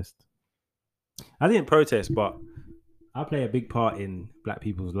protest, but I play a big part in black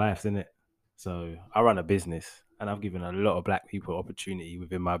people's lives, innit? So I run a business, and I've given a lot of black people opportunity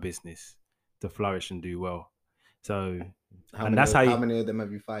within my business to flourish and do well. So, How and many, that's how how you. many of them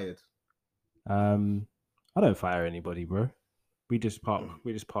have you fired? I don't fire anybody, bro. We just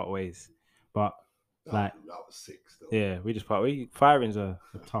part ways. But like, that was sick still. yeah, we just part. Firing's a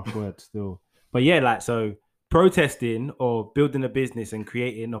tough word still. But yeah, like so. Protesting or building a business and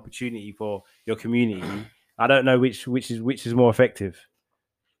creating opportunity for your community, I don't know which is more effective.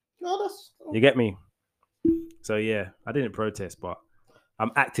 No, that's You get me? So yeah, I didn't protest, but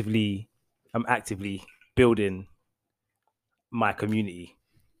I'm actively building my community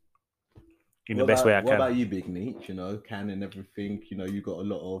in the What best way I What about can. you, Big Neat? You know, Can and everything. You know, you got a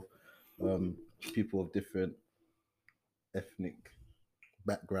lot of people of different ethnic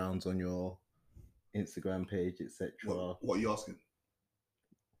backgrounds on your Instagram page, etc. What are you asking?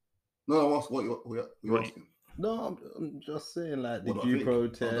 No, I'm asking what you asking. No, I'm just saying, like, What did do I you think?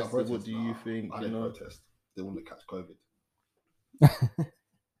 protest? Protest? What do you Nah, think? I You didn't know, protest. They want to catch COVID.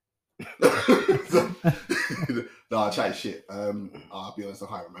 No, I tried shit. I'll be honest, I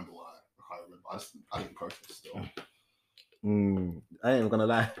can't remember why. I can't remember. I didn't protest still. I ain't gonna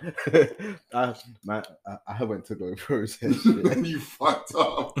lie. I went to go protest. Shit. You fucked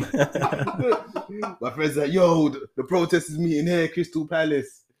up. My friends like, yo, the protest is meeting here, Crystal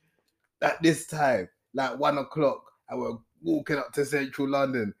Palace, at this time, like 1 o'clock, and we're walking up to central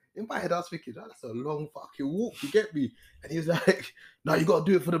London. In my head, I was thinking, oh, that's a long fucking walk, you get me? And he was like, no, you gotta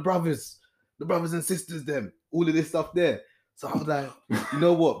do it for the brothers and sisters, them, all of this stuff there. So I was like, you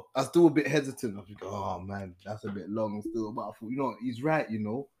know what? I was still a bit hesitant. I was like, oh man, that's a bit long still. But I thought, you know, he's right, you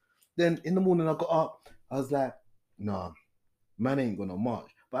know. Then in the morning I got up, I was like, nah, man ain't gonna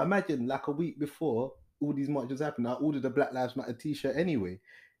march. But imagine like a week before all these marches happened, I ordered a Black Lives Matter t-shirt anyway.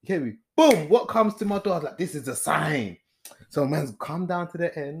 You hear me? Boom! What comes to my door? I was like, this is a sign. So man's come down to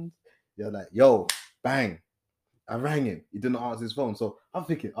the end. You're like, yo, bang. I rang him. He didn't answer his phone. So I'm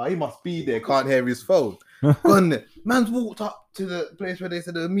thinking, oh, he must be there. Can't hear his phone. Gone there. Man's walked up to the place where they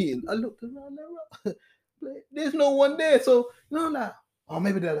said they were meeting. I looked around. There's no one there. So, no, like, oh,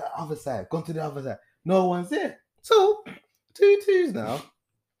 maybe they're the other side. Gone to the other side. No one's there. So, 2-2s now.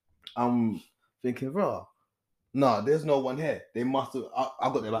 I'm thinking, bro, no, there's no one here. They must have. I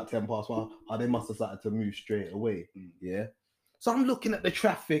got there like 10 past 1. Oh, they must have started to move straight away. Yeah. So I'm looking at the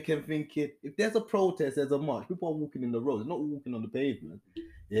traffic and thinking, if there's a protest, there's a march. People are walking in the road. They're not walking on the pavement.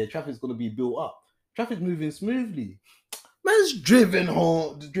 Yeah, traffic's going to be built up. Traffic's moving smoothly. Man's driven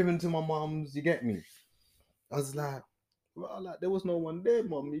home, driven to my mum's. You get me? I was like, well, like there was no one there,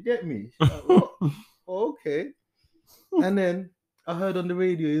 mum. You get me? She's like, what? Oh, okay. And then I heard on the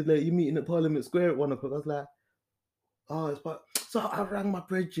radio, he's like, you meeting at Parliament Square at 1 o'clock. I was like, oh, it's but. So I rang my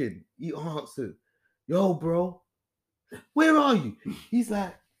brethren. He answered, yo, bro, where are you? He's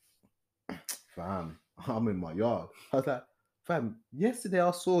like, fam, I'm in my yard. I was like, fam, yesterday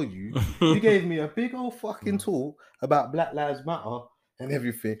I saw you. You gave me a big old fucking talk about Black Lives Matter and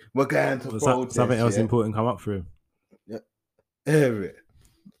everything. We're going to protest. Something else important come up for him. Air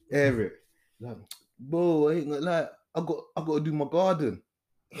it. Like, bro, I ain't gonna lie. I got to do my garden.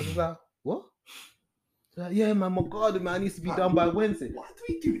 I was like, what? Like, yeah, man, my garden, man, needs to be done by Wednesday. Why do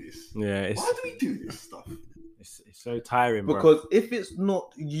we do this? Yeah, why do we do this stuff? It's so tiring, bro. Because if it's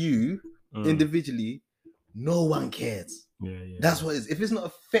not you individually, no one cares. Yeah. That's what it is. If it's not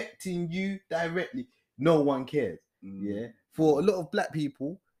affecting you directly, no one cares. Yeah. For a lot of black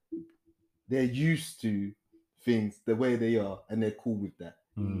people, they're used to things the way they are and they're cool with that.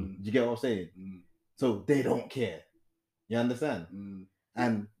 Do you get what I'm saying? So they don't care. You understand?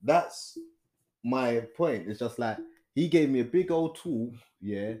 And that's my point. It's just like he gave me a big old tool,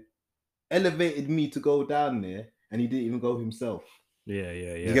 yeah, elevated me to go down there, and he didn't even go himself. Yeah.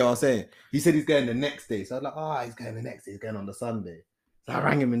 You get what I'm saying? He said he's going the next day. So I was like, he's going the next day. He's going on the Sunday. So I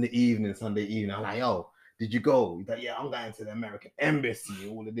rang him in the evening, Sunday evening. I'm like, yo, did you go? He's like, yeah, I'm going to the American Embassy,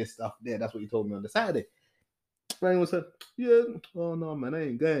 all of this stuff there. That's what he told me on the Saturday. Rang him and said, yeah, oh no, man, I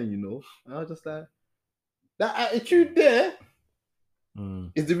ain't going, you know. And I was just like, that attitude there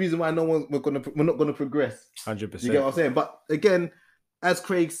is the reason why we're not gonna progress. 100%. You get what I'm saying? But again, as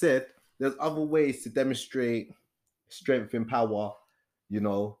Craig said, there's other ways to demonstrate strength and power, you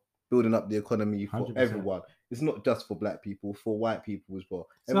know, building up the economy for 100%. everyone. It's not just for black people, for white people as well.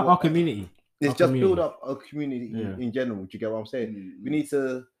 It's not our community. It's just build up a community in general. Do you get what I'm saying? We need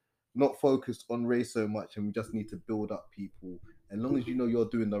to not focus on race so much, and we just need to build up people. As long as you know you're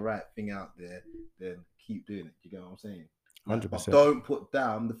doing the right thing out there, then keep doing it. Do you get what I'm saying? 100%. But don't put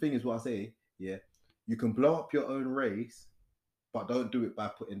down. The thing is, what I say, yeah, you can blow up your own race, but don't do it by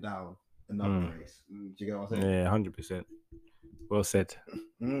putting down another race. Do you get what I'm saying? Yeah, 100%. Well said.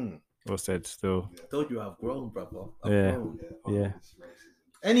 Well said. Still. I told you I've grown, brother. Yeah.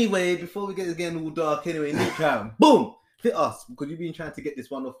 Anyway, before we get getting all dark, anyway, Nick Cam, boom, hit us because you've been trying to get this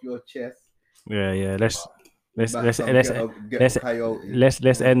one off your chest. Yeah. Let's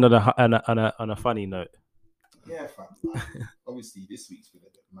end on a funny note. Yeah, fam. Obviously, this week's been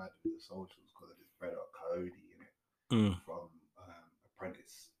a bit mad with the socials because of this brother Cody from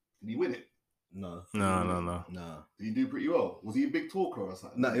Apprentice. Did he win it? No. Did he do pretty well? Was he a big talker or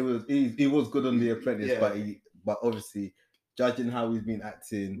something? No, he was good on the Apprentice, but obviously judging how he's been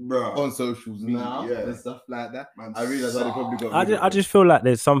acting Bro. on socials now Yeah. and stuff like that. Man, I realised I probably got. I rid of I him. just feel like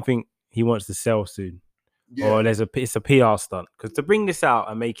there's something he wants to sell soon, or it's a PR stunt. Because to bring this out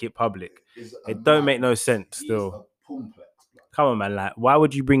and make it public, it don't make no sense. Still, come on, man. Like, why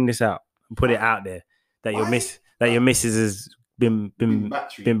would you bring this out and put it out there that your missus has been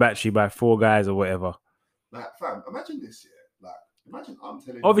battery by 4 guys or whatever? Like, fam, imagine this, yeah. Like, imagine I'm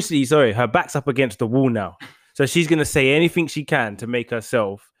telling Obviously, sorry, her back's up against the wall now, so she's gonna say anything she can to make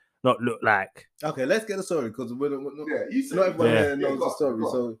herself not look like. Okay, let's get the story because we're not. you said Not everyone Yeah. here knows go the on, story, go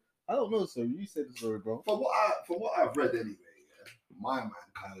on. so I don't know. So you said the story, bro. For what I've read anyway, yeah, my man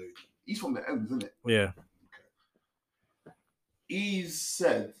Coyote, he's from the ends, isn't it? Yeah. He's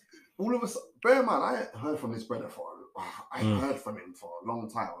said all of us. Bear in mind, I ain't heard from this brother I ain't heard from him for a long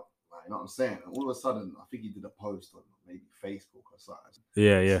time. Like, you know what I'm saying? And all of a sudden, I think he did a post on maybe Facebook or something.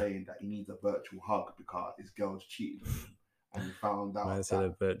 Yeah. Saying that he needs a virtual hug because his girl's cheated on him, and he found out Man said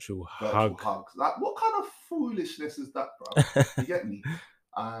a virtual virtual hug. hugs. Like, what kind of foolishness is that, bro? You get me?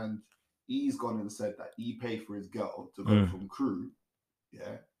 And he's gone and said that he paid for his girl to go from crew,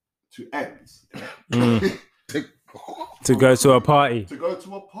 to ends. To go to a party. To go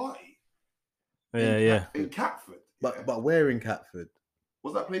to a party. Yeah. In Catford. But where in Catford?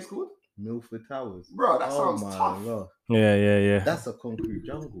 What's that place called? Milford Towers. Bro, that sounds my tough. God. Yeah. That's a concrete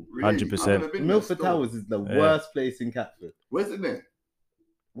jungle. Really? 100%. I've never been there Milford still. Towers is the worst place in Catford. Where's it near?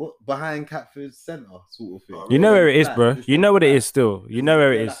 What behind Catford Centre, sort of thing. Oh, You know where it is, Flat, bro. just You know what it is still. You know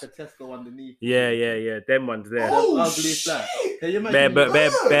where it like is. a Tesco underneath. Yeah. Them ones there. Oh, ugly shit! flat. Can you imagine?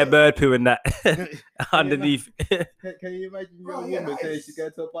 Bare bird poo and that underneath. Can you imagine your Bro, woman yeah, saying she go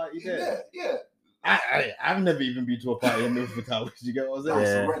to a party there? Yeah. I've never even been to a party in Milford Towers. You get what I'm saying? That's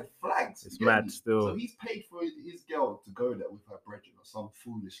Yeah. red flags. It's you get mad me? still. So he's paid for his girl to go there with her brethren or some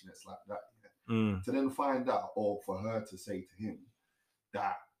foolishness like that. Mm. To then find out, or for her to say to him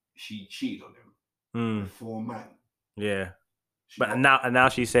that she cheated on him with 4 men. Yeah. She But got- now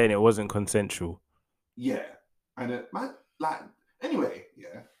she's saying it wasn't consensual. Yeah. And man, like, anyway,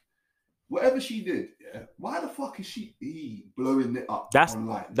 yeah. Whatever she did, yeah. Why the fuck is he blowing it up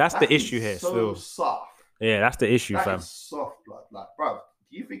online? That's the issue here So still. soft. Yeah, that's the issue, That fam. is soft blood. Like, bro,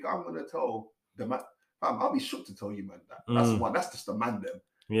 do you think I'm gonna tell the man? Fam, I'll be shook to tell you, man. That's just the man them.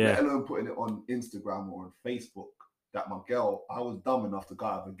 Yeah. Let alone putting it on Instagram or on Facebook. That my girl, I was dumb enough to go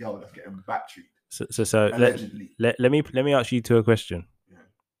out with a girl that's getting battered. So Allegedly. let me ask you two a question. Yeah.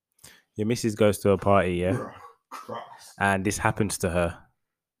 Your missus goes to a party, yeah, Bro, Christ. and this happens to her.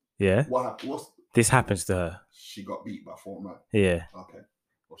 Yeah. What happened? This happens to her. She got beat by 4 men. Yeah. Okay.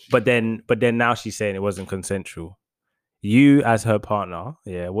 Well, But then now she's saying it wasn't consensual. You as her partner,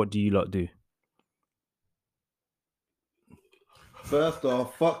 yeah, what do you lot do? First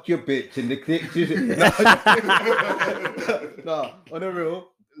off, fuck your bitch in the click. No, on the real,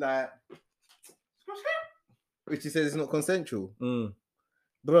 like, which she says it's not consensual,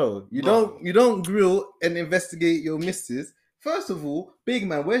 bro. You don't grill and investigate your missus. First of all, big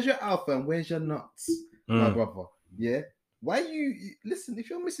man, where's your alpha and where's your nuts, my brother? Yeah. Why you listen? If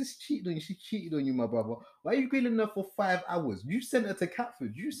your missus cheated on you, she cheated on you, my brother. Why are you grilling her for 5 hours? You sent her to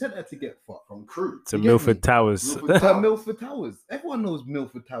Catford. You sent her to get fucked from crew. To You get Milford me? Towers. Milford Towers. Everyone knows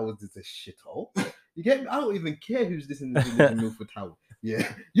Milford Towers is a shithole. You get me? I don't even care who's listening to Milford Towers. Yeah,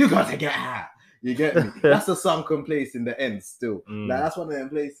 you got to get out. You get me? That's a sunken place in the end. Still, like that's one of them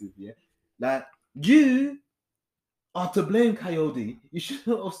places. Yeah, like you are to blame, Coyote. You should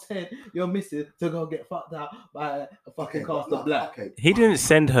not have sent your missus to go get fucked out by a fucking cast of black. Okay. He didn't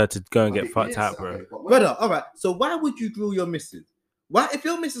send her to go and get fucked out, bro. Okay, Brother, all right. So why would you grill your missus? Why, if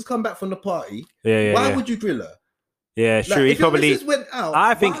your missus come back from the party, Yeah. why would you grill her? Yeah, Like, sure. He if your probably. missus went out,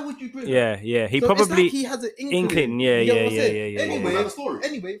 I think. why would you grill her? Yeah. He So it's probably. like he has an inkling. Yeah. You get what I'm saying? Yeah.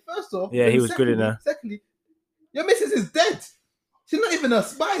 Anyway, first off, Yeah, he was secondly, grilling her. Secondly, your missus is dead. She's not even a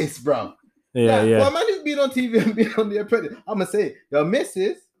spice, bro. Yeah. For a man who's been on TV and been on The Apprentice, I'm gonna say your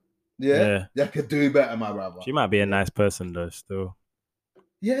missus, you could do better, my brother. She might be a nice person though, still.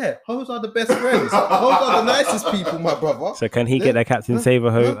 Yeah, hoes are the best friends. Hoes are the nicest people, my brother. So can he get the Captain Saver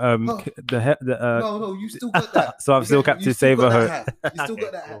home? No, you still got that. So I'm still Captain Saver home. You still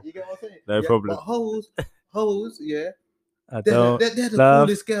got that hat. You get what I'm saying? No problem. But hoes, yeah. I They're don't the love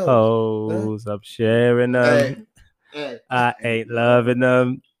coolest girls. hoes. I'm sharing them. Hey. I ain't loving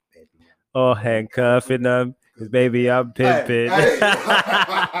them or handcuffing them. Cause baby, I'm pimping.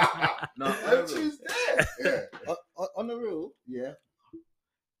 No, She's dead. Yeah. on the real, yeah.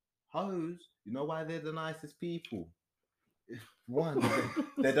 Hoes, you know why they're the nicest people? One,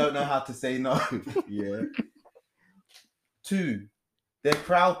 they don't know how to say no. Yeah. 2, they're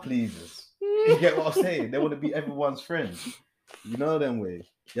crowd pleasers. You get what I'm saying? They want to be everyone's friend. You know them way.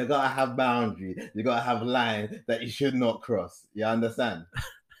 You gotta have boundary. You gotta have lines that you should not cross. You understand?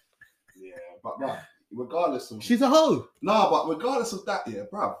 Yeah, but bruv, regardless of She's a hoe. no, but regardless of that, yeah,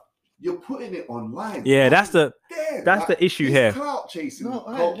 bruv, you're putting it online. Yeah, that's the Dead. issue this here. Clout chasing No,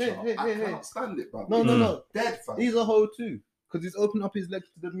 culture. hey, I hey. can't stand it, bruv. No, no. Dead, fam. He's a hoe too. Because he's opened up his legs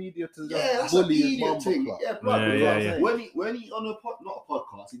to the media to Yeah, that's an bully his idiot mum. thing. Yeah, bro. Yeah. When he on not a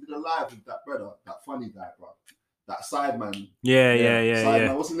podcast, he did a live with that brother, that funny guy, bro. That Sideman. Yeah.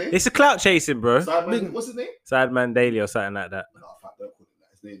 Sideman, what's his name? It's a clout chasing, bro. Sideman, what's his name? Sideman Daily or something like that. No, fuck, don't call him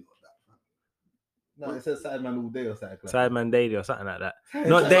that. His name not that. No, it says Sideman all day or something. Sideman Daily or something like that. Hey,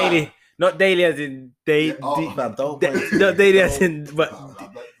 Not Sideman. daily. Not daily as in day. Yeah, oh, Fam, don't Not daily as in, but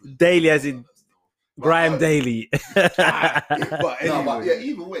daily as in Grime Daily. But No, anyway. but yeah,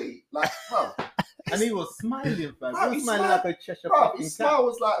 either way, like, bro. And he was smiling, fam. Bro, He he was smiling smiled. like a Cheshire Bro, fucking his cat. smile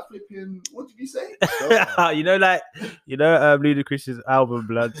was like flipping. What did you say? you know, Ludacris's album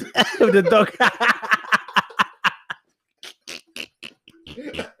Blood with the dog.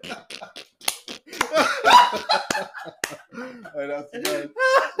 Oh, that's good.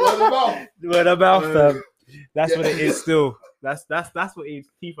 Word of mouth, fam. That's what it is still. That's what his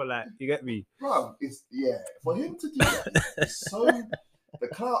teeth are like. You get me? Bro, it's for him to do that, it's so the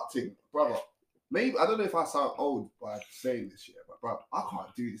clout thing, brother. Maybe I don't know if I sound old by saying this shit, but bro, I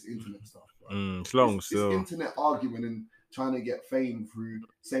can't do this internet stuff. Bro. It's long This still. internet arguing and trying to get fame through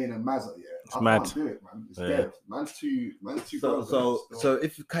saying a mazza, It's I mad. can't do it, man. It's Yeah. dead. Man's too. So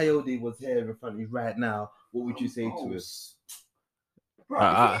if Coyote was here in front of you right now, what would you say to us?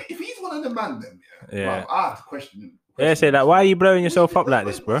 Bro, if he's one of the man, then Yeah. bro, I have to question him. Yeah, say that. Why are you blowing yourself up like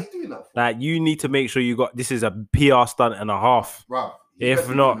this, What bro? are you doing that for? Like you need to make sure you got this is a PR stunt and a half. Bro,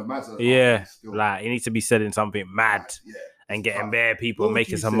 If not, yeah, like you need to be selling something mad and getting bare people What would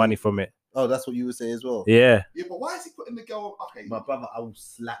making you some say? money from it. Oh, that's what you would say as well. Yeah. Yeah, but why is he putting the girl? Okay, My brother, I will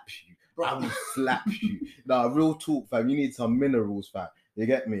slap you. Bro. I will slap you. Nah, real talk, fam. You need some minerals, fam. You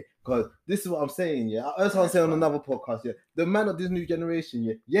get me? Because this is what I'm saying, yeah. As I was saying on another podcast, yeah. The man of this new generation,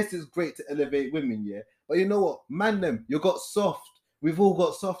 yeah. Yes, it's great to elevate women, yeah. But you know what? Man, them, you got soft. We've all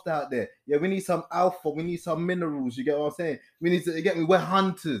got soft out there. Yeah, we need some alpha. We need some minerals. You get what I'm saying? We need to, you get me? We're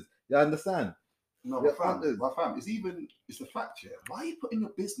hunters. You understand? no, Yeah, my fam, it's the fact, yeah. Why are you putting your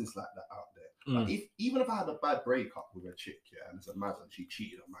business like that out there? Like, even if I had a bad breakup with a chick, yeah, and it's a mad, and she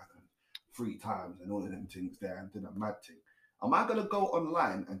cheated on man 3 times and all of them things there and did a mad thing. Am I gonna go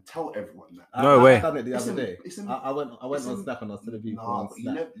online and tell everyone that? No way. I done it the It's other a- day. it's a- I went it's on a- Snap and I was telling people Nah, on but you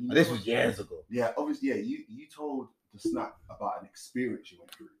Snap. never- you But this never- was years ago. Yeah, obviously, yeah. You told the Snap about an experience you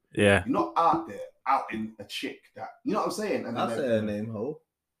went through. Yeah. You're not out there out in a chick that you know what I'm saying. And I'll then say her name, ho.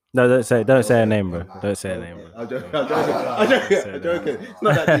 No, don't say her name, bro. Don't say her name, bro. I'm joking. I'm joking. I'm joking. It's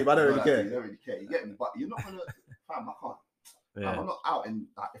not that deep. I don't really care. You don't really care. You get me? But you're not gonna. Fam, I can't. Yeah. I'm not out in.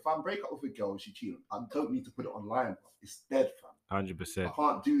 Like, if I break up with a girl and she cheated, I don't need to put it online. Bro. It's dead, fam. 100%. I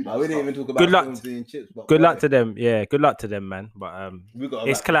can't do that. We didn't even talk about Good luck. films and chips. But Good luck to them. Yeah, good luck to them, man. But We got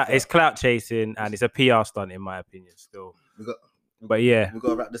it's clout chasing and it's a PR stunt in my opinion still. But yeah, we got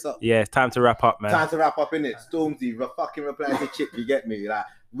to wrap this up. yeah, it's time to wrap up, man. Time to wrap up, innit? Stormzy, fucking reply to Chip, you get me? Like,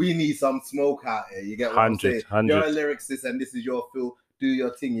 we need some smoke out here, you get what I'm 100, saying? You're a 100. lyricist and this is your feel, do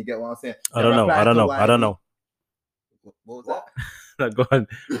your thing, you get what I'm saying? I don't know. Reply I don't to know. I don't YB. know. What was that? Go on,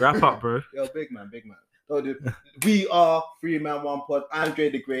 wrap up, bro. Yo, big man. Don't do. We are 3 Man 1 Pod.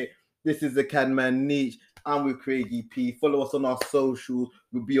 Andre the Great. This is the Cadman Niche. I'm with Craigie P. Follow us on our socials.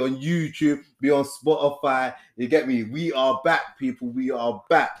 We'll be on YouTube, be on Spotify. You get me? We are back, people. We are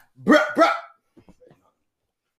back. Brap, brap.